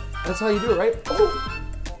hands? That's how you do it, right? Oh,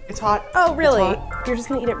 it's hot. Oh, really? It's hot. You're just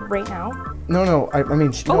gonna eat it right now? No, I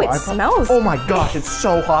mean, Oh, no, it smells. Oh my gosh, it's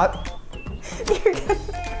so hot. You're gonna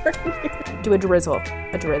burn your... Do a drizzle.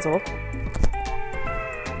 A drizzle.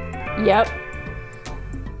 Yep.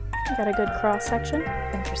 Got a good cross section.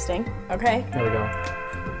 Interesting. Okay. There we go.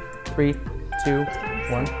 3, 2,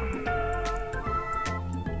 1.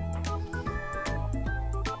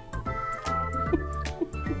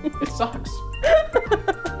 It sucks.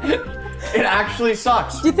 It actually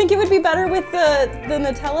sucks. Do you think it would be better with the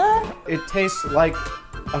Nutella? It tastes like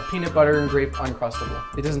a peanut butter and grape Uncrustable.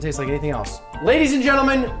 It doesn't taste like anything else. Ladies and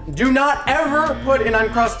gentlemen, do not ever put an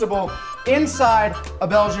Uncrustable inside a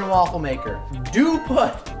Belgian waffle maker. Do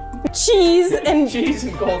put Cheese and cheese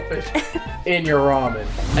and goldfish in your ramen.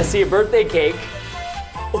 I see a birthday cake.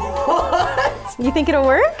 What? You think it'll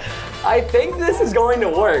work? I think this is going to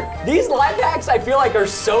work. These life hacks I feel like are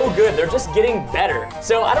so good. They're just getting better.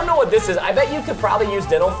 So I don't know what this is. I bet you could probably use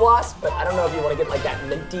dental floss, but I don't know if you want to get like that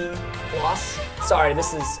minty floss. Sorry,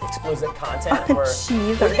 this is explicit content.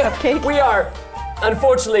 Cheese or cupcake? We are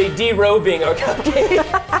unfortunately derobing our cupcake.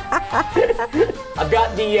 I've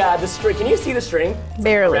got the string. Can you see the string?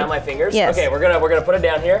 Barely. Around my fingers? Yes. Okay, we're gonna put it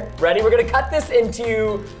down here. Ready? We're gonna cut this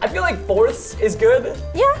into, I feel like fourths is good.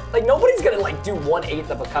 Yeah. Like nobody's gonna like do 1/8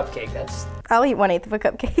 of a cupcake. That's I'll eat 1/8 of a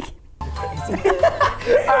cupcake. crazy.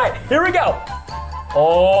 All right, here we go.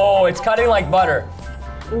 Oh, it's cutting like butter.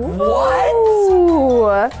 What?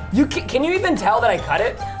 Ooh. You can you even tell that I cut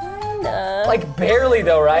it? Kinda. Like barely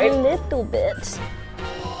though, right? A little bit.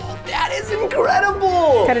 That is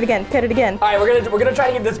incredible. Cut it again, cut it again. All right, we're gonna try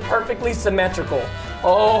to get this perfectly symmetrical.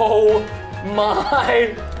 Oh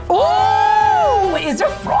my. Oh, wait, is there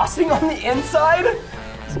frosting on the inside?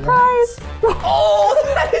 Surprise. Oh,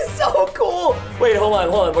 that is so cool. Wait, hold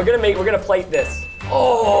on. We're gonna plate this.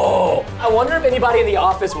 Oh, I wonder if anybody in the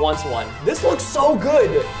office wants one. This looks so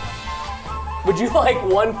good. Would you like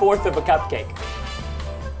 1/4 of a cupcake?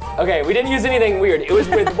 Okay, we didn't use anything weird. It was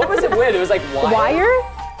with, what was it with? It was like wire? Wire?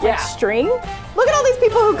 Yeah. String? Look at all these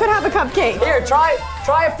people who could have a cupcake. Here, try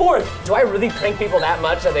a fourth. Do I really prank people that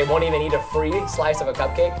much that they won't even eat a free slice of a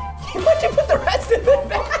cupcake? Why'd you put the rest of it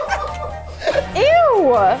back?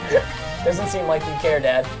 Ew. Doesn't seem like you care,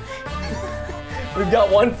 Dad. We've got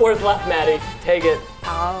 1/4 left, Maddie. Take it.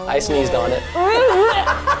 Oh. I sneezed on it.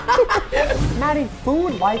 Maddie,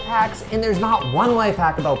 food life hacks, and there's not one life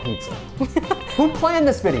hack about pizza. Who planned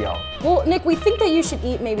this video? Well, Nick, we think that you should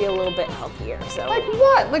eat maybe a little bit healthier, so. Like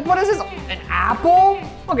what? Like what is this? An apple?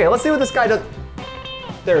 Okay, let's see what this guy does.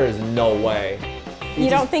 There is no way. You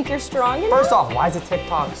don't think you're strong enough? First off, why is a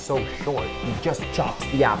TikTok so short? He just chops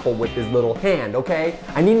the apple with his little hand, okay?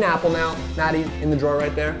 I need an apple now. Maddie, in the drawer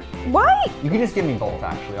right there. Why? You can just give me both,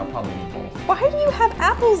 actually. I'll probably need both. Why do you have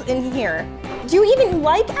apples in here? Do you even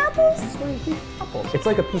like apples? It's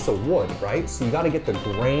like a piece of wood, right? So you gotta get the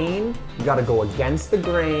grain, you gotta go against the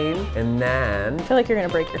grain, and then... I feel like you're gonna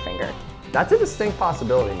break your finger. That's a distinct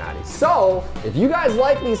possibility, Maddie. So, if you guys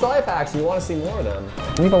like these life hacks and you wanna see more of them,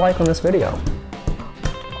 leave a like on this video.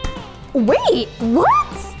 Wait,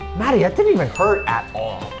 what? Maddie, that didn't even hurt at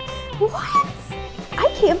all. What? I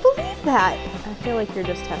can't believe that. I feel like you're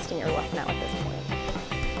just testing your luck now at this point.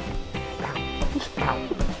 Ow,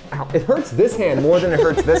 ow. It hurts this hand more than it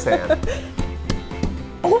hurts this hand.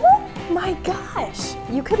 Oh my gosh.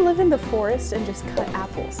 You could live in the forest and just cut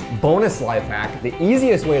apples. Bonus life hack, the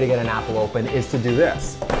easiest way to get an apple open is to do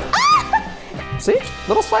this. See?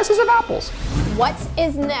 Little slices of apples. What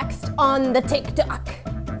is next on the TikTok?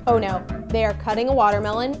 Oh no, they are cutting a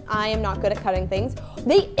watermelon. I am not good at cutting things.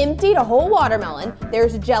 They emptied a whole watermelon.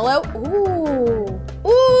 There's Jell-O. Ooh,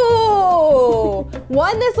 ooh.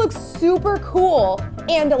 One, this looks super cool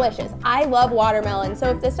and delicious. I love watermelon, so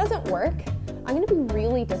if this doesn't work, I'm gonna be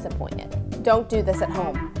really disappointed. Don't do this at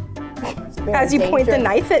home. As you point the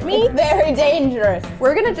knife at me? It's very dangerous.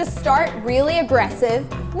 We're gonna just start really aggressive.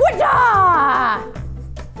 Wada!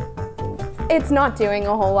 It's not doing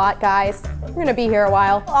a whole lot, guys. We're gonna be here a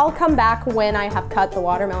while. I'll come back when I have cut the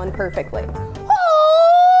watermelon perfectly.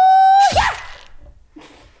 Oh, yeah!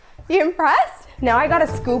 You impressed? Now I gotta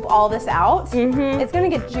scoop all this out. It's gonna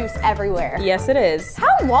get juice everywhere. Yes, it is.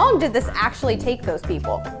 How long did this actually take those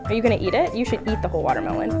people? Are you gonna eat it? You should eat the whole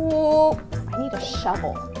watermelon. Oh, I need a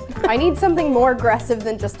shovel. I need something more aggressive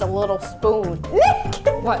than just a little spoon. Nick!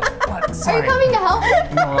 What? Are you coming to help me?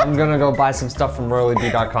 No, I'm gonna go buy some stuff from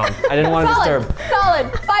royallyb.com. I didn't want to disturb.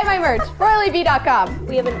 Solid. Buy my merch. royallyb.com.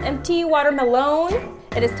 We have an empty watermelon.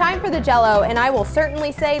 It is time for the Jell-O, and I will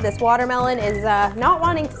certainly say this watermelon is not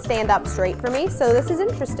wanting to stand up straight for me, so this is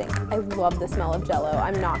interesting. I love the smell of Jell-O,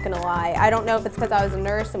 I'm not gonna lie. I don't know if it's because I was a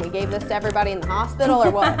nurse and we gave this to everybody in the hospital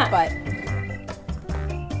or what, but.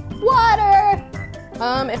 Water!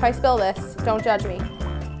 If I spill this, don't judge me.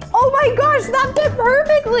 Oh my gosh, that fit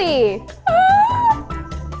perfectly!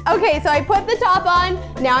 Ah! Okay, so I put the top on.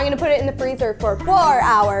 Now I'm gonna put it in the freezer for 4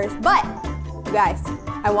 hours. But, you guys,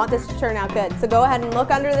 I want this to turn out good. So go ahead and look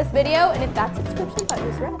under this video, and if that subscription button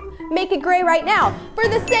is red, make it gray right now for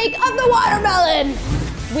the sake of the watermelon.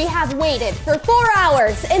 We have waited for 4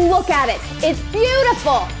 hours, and look at it. It's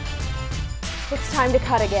beautiful. It's time to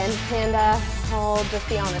cut again, and I'll just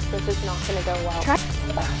be honest, this is not gonna go well.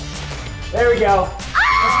 There we go.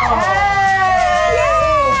 Ah!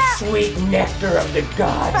 Oh, sweet nectar of the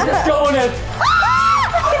gods. Let's go in it.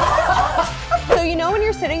 So you know when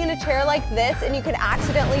you're sitting in a chair like this and you could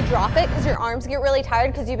accidentally drop it because your arms get really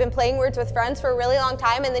tired because you've been playing Words with Friends for a really long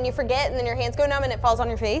time and then you forget and then your hands go numb and it falls on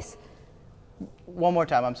your face? One more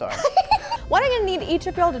time, I'm sorry. What I'm gonna need each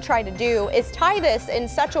of y'all to try to do is tie this in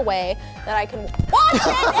such a way that I can watch it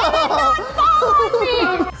and it not fall on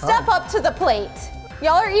me. Step up to the plate.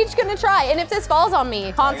 Y'all are each gonna try, and if this falls on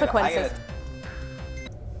me, consequences.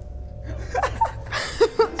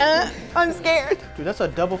 I'm scared. Dude, that's a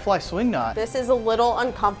double fly swing knot. This is a little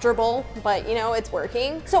uncomfortable, but you know, it's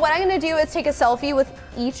working. So what I'm gonna do is take a selfie with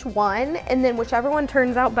each one, and then whichever one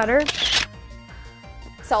turns out better.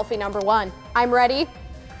 Selfie number 1. I'm ready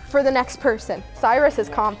for the next person. Cyrus is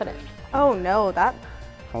confident. Oh no, that,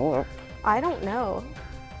 Hold up. I don't know.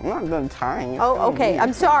 I'm not done tying. Oh, okay,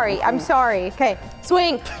 I'm sorry, I'm sorry. Okay,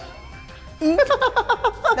 swing. No,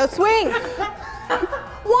 swing.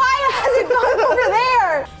 Why has it gone over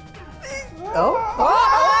there? Oh.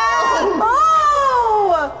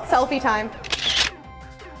 Oh! Selfie time.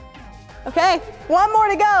 Okay, one more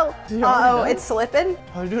to go. Uh-oh, it's slipping.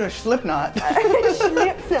 Oh, you're doing a slip knot.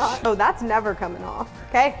 Oh, that's never coming off.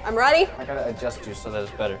 Okay, I'm ready. I gotta adjust you so that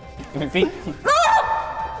it's better. Give me feet.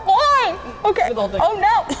 Why? Okay. The whole thing. Oh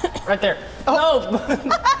no. Right there. Oh. No.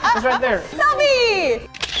 It's right there. Selfie!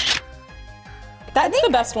 That's the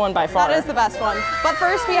best one by far. That is the best one. But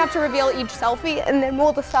first we have to reveal each selfie and then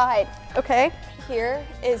we'll decide, okay? Here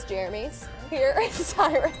is Jeremy's, here is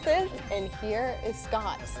Cyrus's, and here is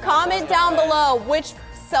Scott's. Comment down below which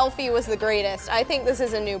selfie was the greatest. I think this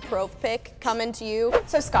is a new prof pick coming to you.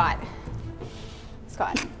 So Scott,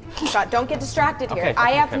 don't get distracted here. Okay,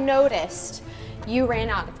 I have okay. noticed you ran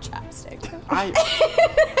out of chapstick.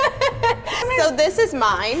 So this is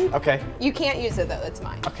mine. Okay. You can't use it though, it's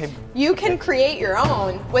mine. Okay. You can create your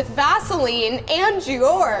own with Vaseline and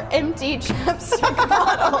your empty chapstick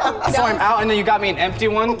bottle. So I'm out and then you got me an empty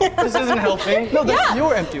one? This isn't helping. No, that's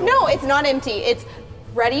your empty one. No, it's not empty. It's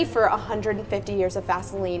ready for 150 years of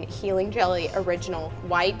Vaseline Healing Jelly Original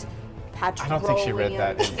White Petroleum. I don't think she read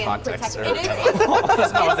that in Skin context. Protect- It is.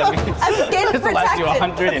 That's not what that means. A skin This lasts you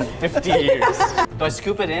protectant. 150 years. Do I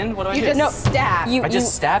scoop it in? What do I You do? just stab. I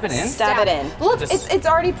just stab it in? Stab it in. Look, Just- it's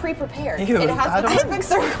already pre-prepared. Ew, It I has the don't- perfect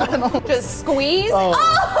circle. Just squeeze. Oh.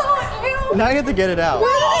 Oh, ew. Now you have to get it out.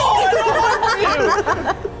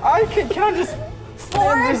 Can I just...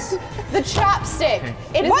 For the chapstick.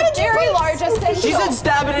 It is Why a did you very put large some essential. She said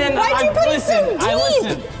stab it in. Why'd you put it so I deep?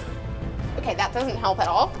 listened. Okay, that doesn't help at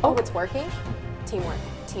all. Oh, it's working. Teamwork.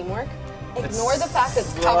 Teamwork. Ignore the fact that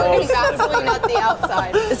it's covered in Vaseline at the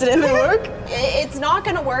outside. Is it in the work? It's not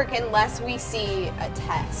gonna work unless we see a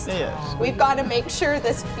test. Yes. We've got to make sure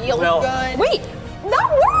this feels Well- good. Wait,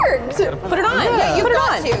 that worked. put it on. Yeah, you've put it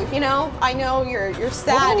got on. to. You know, I know you're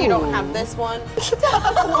sad you don't have this one.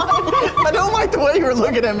 I don't like the way you were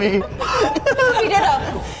looking at me. We did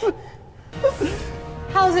a.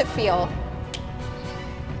 How's it feel?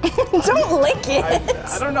 Don't lick it.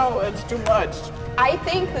 I don't know. It's too much. I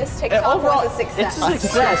think this TikTok Overall, was a success. It's a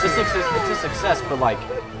success. It's a success, but like,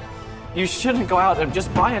 you shouldn't go out and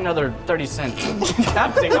just buy another 30-cent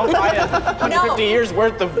chapstick. Don't buy 150 years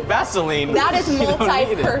worth of Vaseline. That is You don't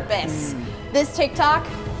need it. multi-purpose. This TikTok,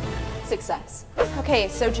 success. Okay,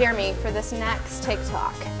 so Jeremy, for this next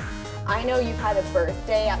TikTok, I know you've had a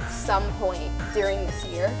birthday at some point during this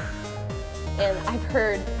year, and I've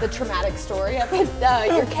heard the traumatic story of it,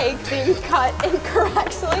 your cake being cut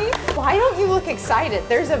incorrectly. Why don't you look excited?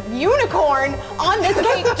 There's a unicorn on this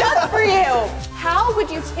cake just for you. How would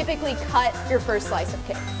you typically cut your first slice of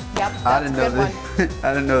cake? Yep, that's I didn't a know good one. that.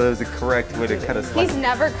 I didn't know that was the correct way to cut a slice. He's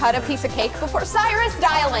never cut a piece of cake before. Cyrus,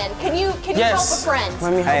 dial in. Can you help a friend?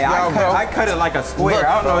 Let me Hey, help y'all, bro. I cut it like a square. Look,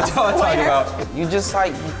 I don't know what y'all are talking Square? about. You just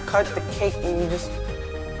like, you cut the cake and you just...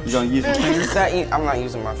 You gonna use your fingers? I'm not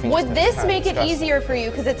using my fingers. Would this make it easier for you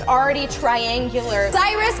because it's already triangular?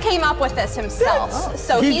 Cyrus came up with this himself,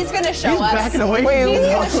 so he's gonna show us. He's backing away from He's me.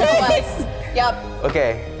 gonna show us. Yep.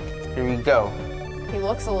 Okay, here we go. He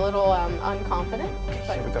looks a little unconfident.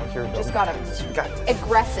 But Here we go, here we go. just gotta Got this.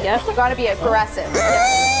 aggressive. You gotta be aggressive.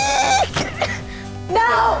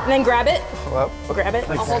 No! And then grab it. Well, Grab it.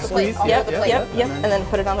 I'll hold the plate. I'll Yep, hold the plate. yep, yep. And then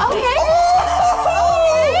put it on the plate. Okay.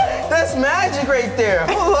 that's magic right there.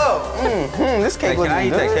 Hold up. This cake Hey, can I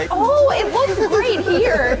eat that cake? Oh, it looks great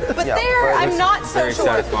here, but Yeah, there, but it I'm looks not so very sure.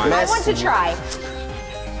 satisfying. I want to try.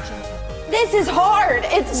 This is hard.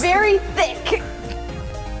 It's very thick.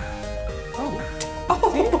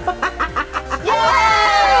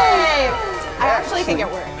 Yay! I actually think it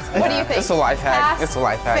works. What do you think? It's a life hack. Pass, It's a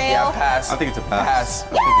life hack. fail? Yeah, pass. I think it's a pass. Pass. I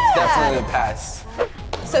think it's definitely a pass.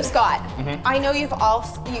 So Scott, I know you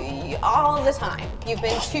all the time, you've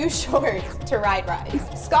been too short to ride rides.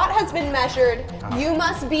 Scott has been measured. You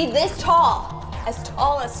must be this tall as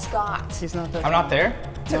Scott. He's not that. I'm not there?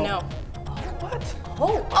 No.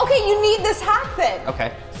 Oh, okay, you need this hack then.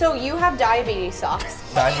 Okay. So you have diabetes socks.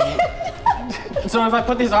 Diabetes. So if I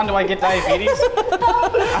put these on, do I get diabetes?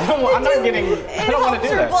 I'm not getting, I don't want to do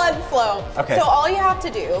your that. blood flow. Okay. So all you have to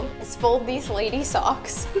do is fold these lady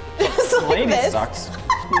socks. Just like Lady this. sucks.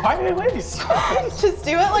 Why are we waiting so long? Just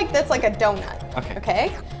do it like this, like a donut. Okay.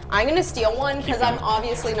 Okay? I'm gonna steal one because I'm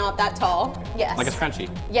obviously not that tall. Yes. Like a scrunchie.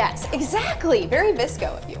 Yes, exactly. Very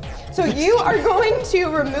visco of you. So you are going to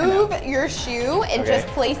remove your shoe and just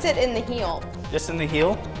place it in the heel. Just in the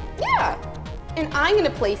heel? Yeah. And I'm gonna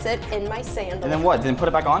place it in my sandal. And then what? Then put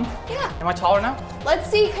it back on? Yeah. Am I taller now? Let's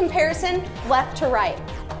see comparison left to right.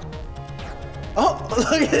 Oh,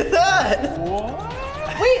 look at that. What?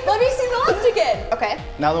 Wait, let me see the left again. Okay.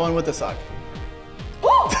 Now the one with the sock.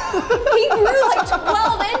 Oh, he grew like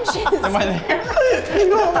 12 inches. Am I there?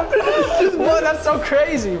 What? That's so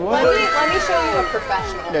crazy. What? Let me show you a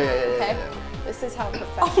professional. Yeah. Okay. This is how a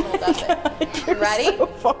professional does it. You ready? So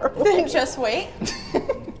far away. Then just wait.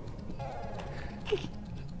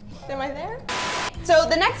 Am I there? So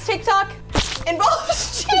the next TikTok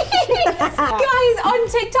involves cheese. Guys, on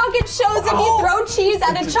TikTok it shows if you throw cheese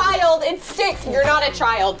at a child, it sticks. You're not a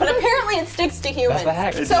child, but apparently it sticks to humans.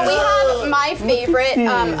 That's the heck. So we have my favorite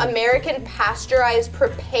American pasteurized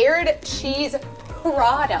prepared cheese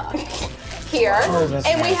product here.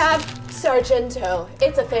 And we have Sargento.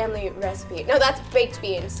 It's a family recipe. No, that's baked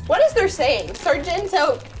beans. What is there saying?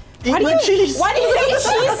 Sargento. Eat my cheese. Why do you say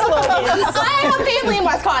cheese slogans? I have family in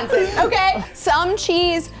Wisconsin, okay? Some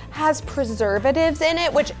cheese has preservatives in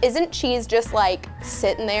it, which isn't cheese just like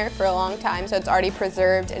sitting there for a long time, so it's already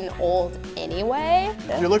preserved and old anyway.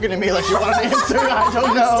 You're looking at me like you want an answer. I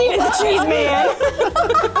don't know. Steve's a cheese man.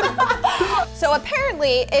 So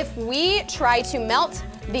apparently, if we try to melt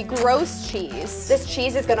the gross cheese, this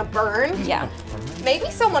cheese is gonna burn. Yeah.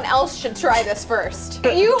 Maybe someone else should try this first.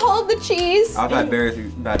 You hold the cheese. I've had very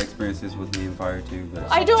bad experiences with the fire too, but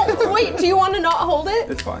I don't, wait, do you want to not hold it?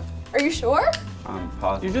 it's fine. Are you sure? I'm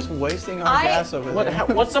positive. You're just wasting our gas over there.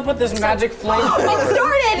 What's up with this magic flame? It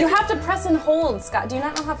started. You have to press and hold, Scott. Do you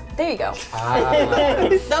not know how? There you go.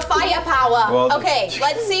 The firepower. Well, Okay,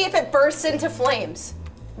 let's see if it bursts into flames.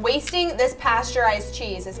 Wasting this pasteurized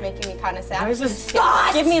cheese is making me kind of sad. Why is this?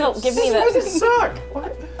 Scott! Give me the. Why does it suck?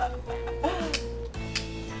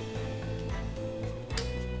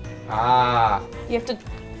 Ah, You have to.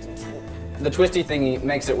 the twisty thingy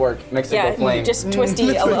makes it work. Makes it go flame. Just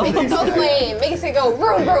twisty a little. Makes it go flame, makes it go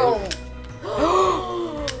vroom vroom.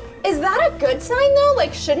 Is that a good sign though?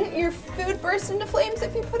 Like, shouldn't your food burst into flames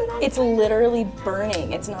if you put it on? It's literally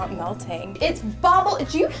burning. It's not melting. It's bubble.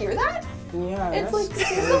 Do you hear that? Yeah. It's like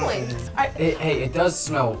sizzling. Hey, it does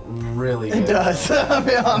smell really good. It does, I'll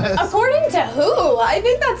be honest. According to who? I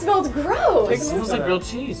think that smells gross. It smells like grilled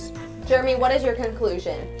cheese. Jeremy, what is your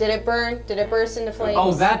conclusion? Did it burn? Did it burst into flames?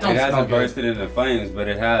 Oh, that don't It smell hasn't good. bursted into flames, but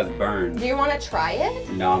it has burned. Do you want to try it?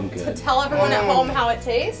 No, I'm To good. tell everyone at home how it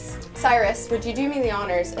tastes? Cyrus, would you do me the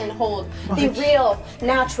honors and hold the real,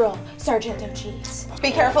 natural Sargento cheese? Be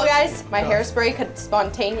careful, guys. My hairspray could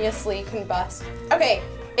spontaneously combust. Okay,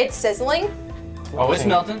 it's sizzling, Oh, it's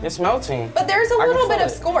melting. It's melting. but there's a little bit feel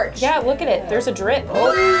of it. scorch. Yeah, look at it. There's a drip. I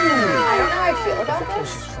don't know how I feel about this.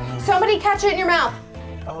 Somebody catch it in your mouth.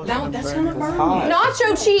 That's gonna burn.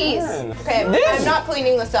 Nacho cheese. Okay, I'm not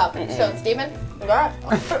cleaning this up. So, Steven, you got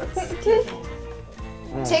it?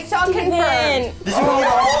 TikTok confirmed. Did you want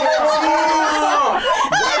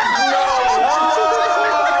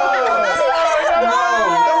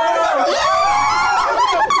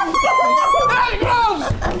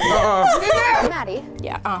Maddie,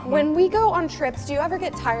 Yeah. when we go on trips, do you ever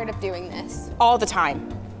get tired of doing this? All the time.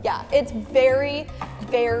 Yeah, it's very,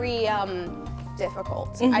 very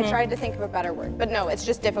difficult. I tried to think of a better word, but no, it's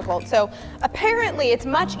just difficult. So apparently it's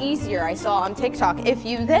much easier, I saw on TikTok, if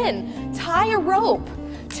you then tie a rope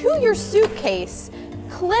to your suitcase,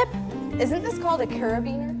 clip, isn't this called a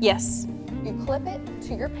carabiner? Yes. You clip it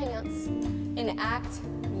to your pants and act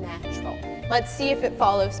natural. Let's see if it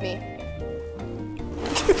follows me.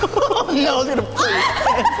 No, it's gonna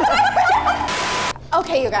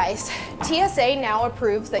Okay, you guys, TSA now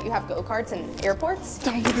approves that you have go-karts in airports.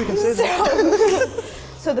 Don't think we can say that.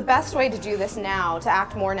 So the best way to do this now, to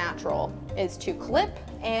act more natural, is to clip,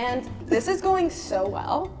 and this is going so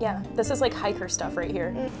well. Yeah. This is like hiker stuff right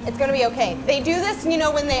here. It's gonna be okay. They do this, you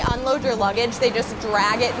know, when they unload your luggage, they just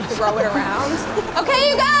drag it and throw it around. Okay,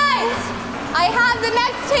 you guys, I have the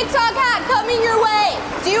next TikTok hack coming your way.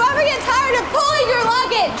 Do you ever get tired of pulling your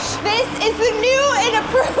luggage? This is the new and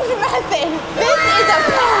approved method. This is a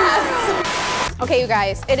pass. Okay, you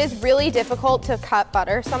guys, it is really difficult to cut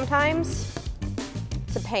butter sometimes.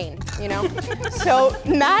 It's a pain, you know? So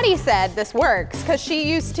Maddie said this works because she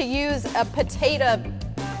used to use a potato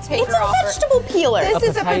taker It's a offer. vegetable peeler. This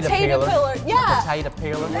is a potato peeler. Yeah. Potato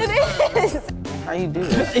peeler. It is. How you do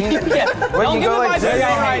this? Where Don't you give go me like my this?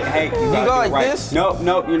 finger. Hey, you You gotta go do it like right. this?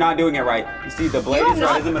 Nope, you're not doing it right. You see, the blade You have is right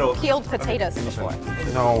not in the middle. peeled potatoes before.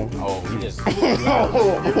 No. Oh, he just.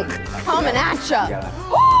 Coming at ya.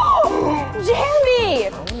 Jamie!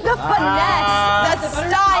 The finesse, the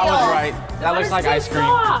style. I was right. That looks like ice cream.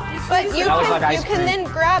 But you That was can, like ice you can cream. then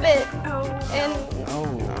grab it and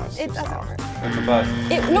it doesn't hurt. It's a bust.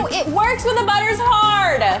 It works when the butter's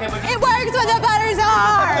hard. It works when the butter's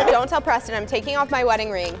hard! Don't tell Preston I'm taking off my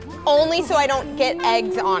wedding ring, only so I don't get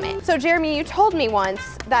eggs on it. So Jeremy, you told me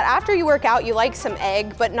once that after you work out, you like some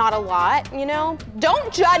egg, but not a lot, you know?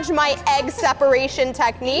 Don't judge my egg separation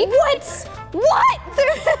technique. What?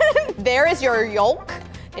 There is your yolk,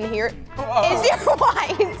 and here is your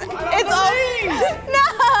white. It's all,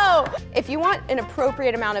 no! If you want an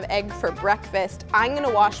appropriate amount of egg for breakfast, I'm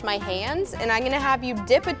gonna wash my hands, and I'm gonna have you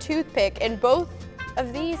dip a toothpick in both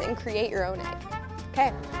of these and create your own egg.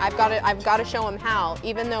 Okay, I've got to show him how,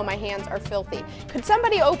 even though my hands are filthy. Could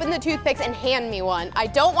somebody open the toothpicks and hand me one? I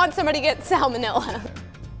don't want somebody to get salmonella.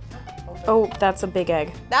 Oh, that's a big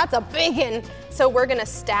egg. That's a big one. So we're gonna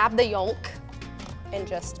stab the yolk and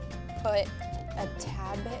just put a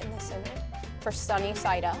tad bit in the center for sunny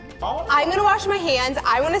side up. I'm gonna wash my hands.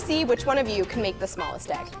 I wanna see which one of you can make the smallest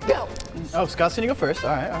egg. Go. Oh, Scott's gonna go first.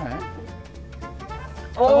 All right.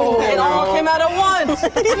 Oh, it all came out at once.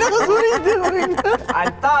 He knows what he's doing. I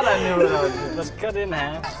thought I knew what I was doing. Let's cut it in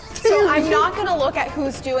half. So I'm not gonna look at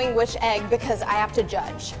who's doing which egg because I have to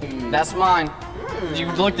judge. That's mine.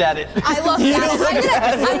 You looked at it. I looked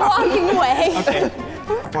at it. I'm walking away. Okay.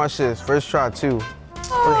 Watch this. First try, 2.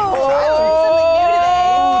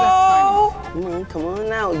 Come on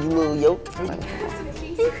now, you little yolk. These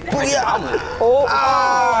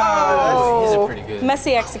are pretty good.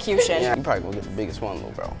 Messy execution. You probably gonna get the biggest one,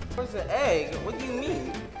 little bro. What's an egg? What do you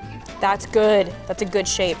mean? That's good. That's a good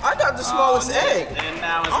shape. I got the smallest egg. And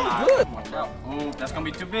now it's I'm good. Ooh, that's gonna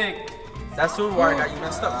be too big. That's who I got you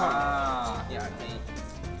messed up, huh? Yeah, I think.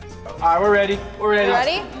 All right, we're ready. We're ready.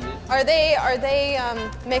 Ready? Are they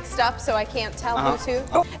mixed up so I can't tell who's who?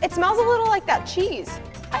 It smells a little like that cheese.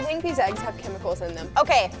 I think these eggs have chemicals in them.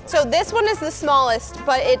 Okay, so this one is the smallest,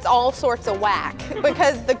 but it's all sorts of whack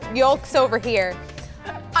because the yolk's over here.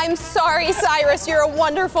 I'm sorry, Cyrus, you're a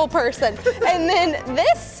wonderful person. And then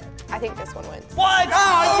this, I think this one wins. What?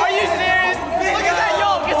 Oh, are you serious? Look at that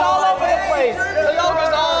yolk. It's all over the place. The yolk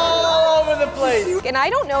is all over the place. And I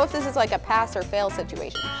don't know if this is like a pass or fail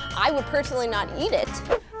situation. I would personally not eat it.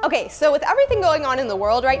 Okay, so with everything going on in the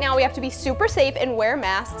world right now, we have to be super safe and wear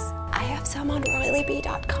masks. I have some on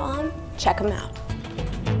RoyallyB.com. Check them out.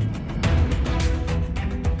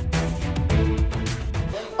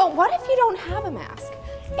 But what if you don't have a mask?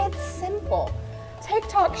 It's simple.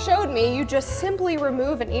 TikTok showed me you just simply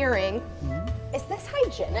remove an earring. Is this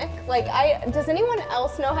hygienic? Like, does anyone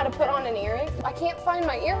else know how to put on an earring? I can't find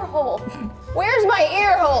my ear hole. Where's my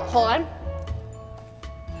ear hole? Hold on.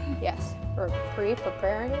 Yes, we're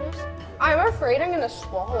pre-preparing this. I'm afraid I'm gonna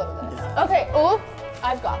swallow this. Okay, ooh,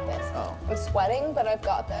 I've got this. Oh. I'm sweating, but I've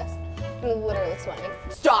got this. I'm literally sweating.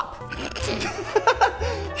 Stop.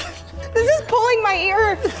 This is pulling my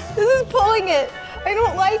ear. This is pulling it. I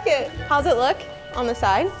don't like it. How's it look on the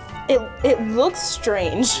side? It looks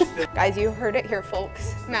strange. Guys, you heard it here,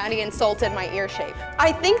 folks. Maddie insulted my ear shape.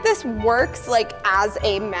 I think this works like as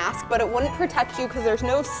a mask, but it wouldn't protect you because there's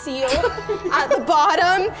no seal at the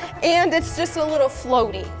bottom, and it's just a little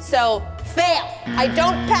floaty. So, fail. I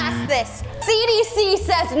don't pass this. CDC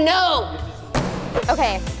says no.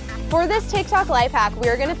 Okay. For this TikTok life hack, we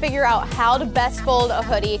are gonna figure out how to best fold a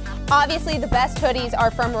hoodie. Obviously, the best hoodies are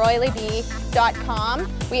from RoyallyB.com.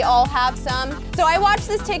 We all have some. So I watched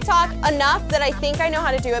this TikTok enough that I think I know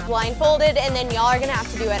how to do it blindfolded, and then y'all are gonna have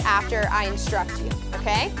to do it after I instruct you,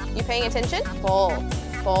 okay? You paying attention? Fold,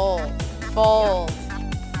 fold, fold,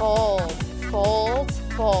 fold, fold,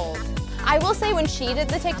 fold. I will say when she did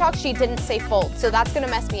the TikTok, she didn't say fold, so that's gonna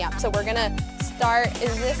mess me up. So we're gonna start,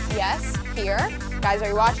 is this yes, here? Guys, are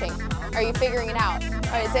you watching? Are you figuring it out?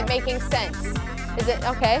 Or is it making sense? Is it,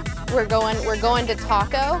 okay? We're going to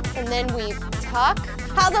taco, and then we tuck.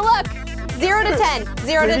 How's it look? 0 to 10,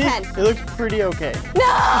 0 to 10. It looks pretty okay. No!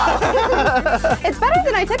 It's better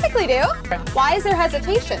than I typically do. Why is there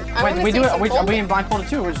hesitation? Wait, we do it. Are we in blindfolded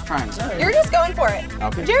too? We're just trying. You're just going for it.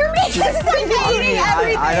 Okay. Jeremy, this is like eating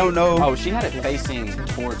everything. I don't know. Oh, she had it facing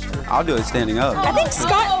towards her. I'll do it standing up. I think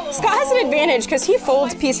Scott has an advantage because he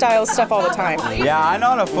folds P-style stuff all the time. Yeah, I know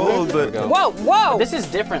how to fold, but... Whoa, whoa! This is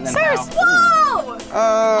different than Cyrus, whoa!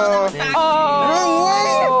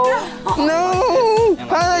 No!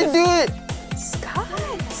 How did I do it? Scott.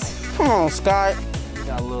 Come on, Scott.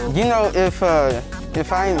 You know, if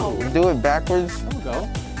If I do it backwards. Go.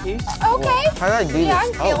 Peace. Okay. How do I do Yeah,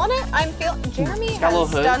 this? I'm feeling it. I'm feeling. Jeremy got a little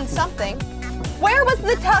has hood. done something. Where was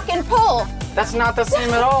the tuck and pull? That's not the same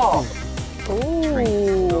at all.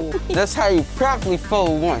 Ooh. That's how you properly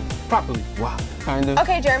fold one. Properly. Wow. Kind of.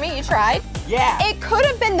 Okay, Jeremy, you tried. Yeah. It could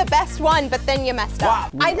have been the best one, but then you messed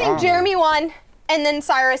up. I think Jeremy won, and then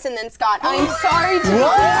Cyrus, and then Scott. I'm sorry to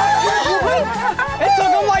It took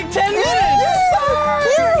him like 10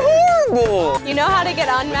 minutes. You're horrible. You know how to get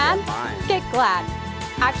unmad? Get glad.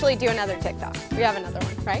 Actually, do another TikTok. We have another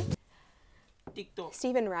one, right?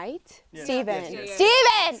 Steven, right? Steven.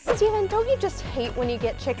 Steven! Steven, don't you just hate when you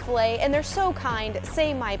get Chick-fil-A and they're so kind,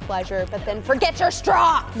 say my pleasure, but then forget your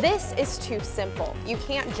straw? This is too simple. You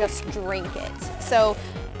can't just drink it. So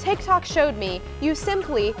TikTok showed me you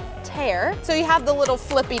simply tear. So you have the little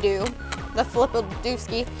flippy-doo, the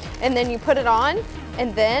flip-a-dooski, and then you put it on,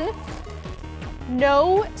 and then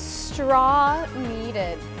no straw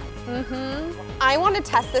needed. I want to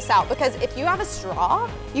test this out because if you have a straw,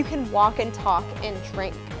 you can walk and talk and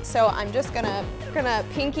drink. So I'm just gonna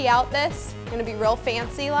pinky out this. Gonna be real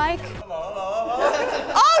fancy like.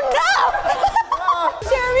 Oh no!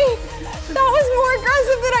 Jeremy, that was more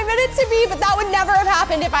aggressive than I meant it to be, but that would never have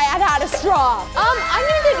happened if I had had a straw. I'm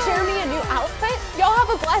gonna get Jeremy a new outfit. Y'all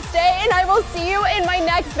have a blessed day, and I will see you in my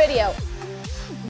next video.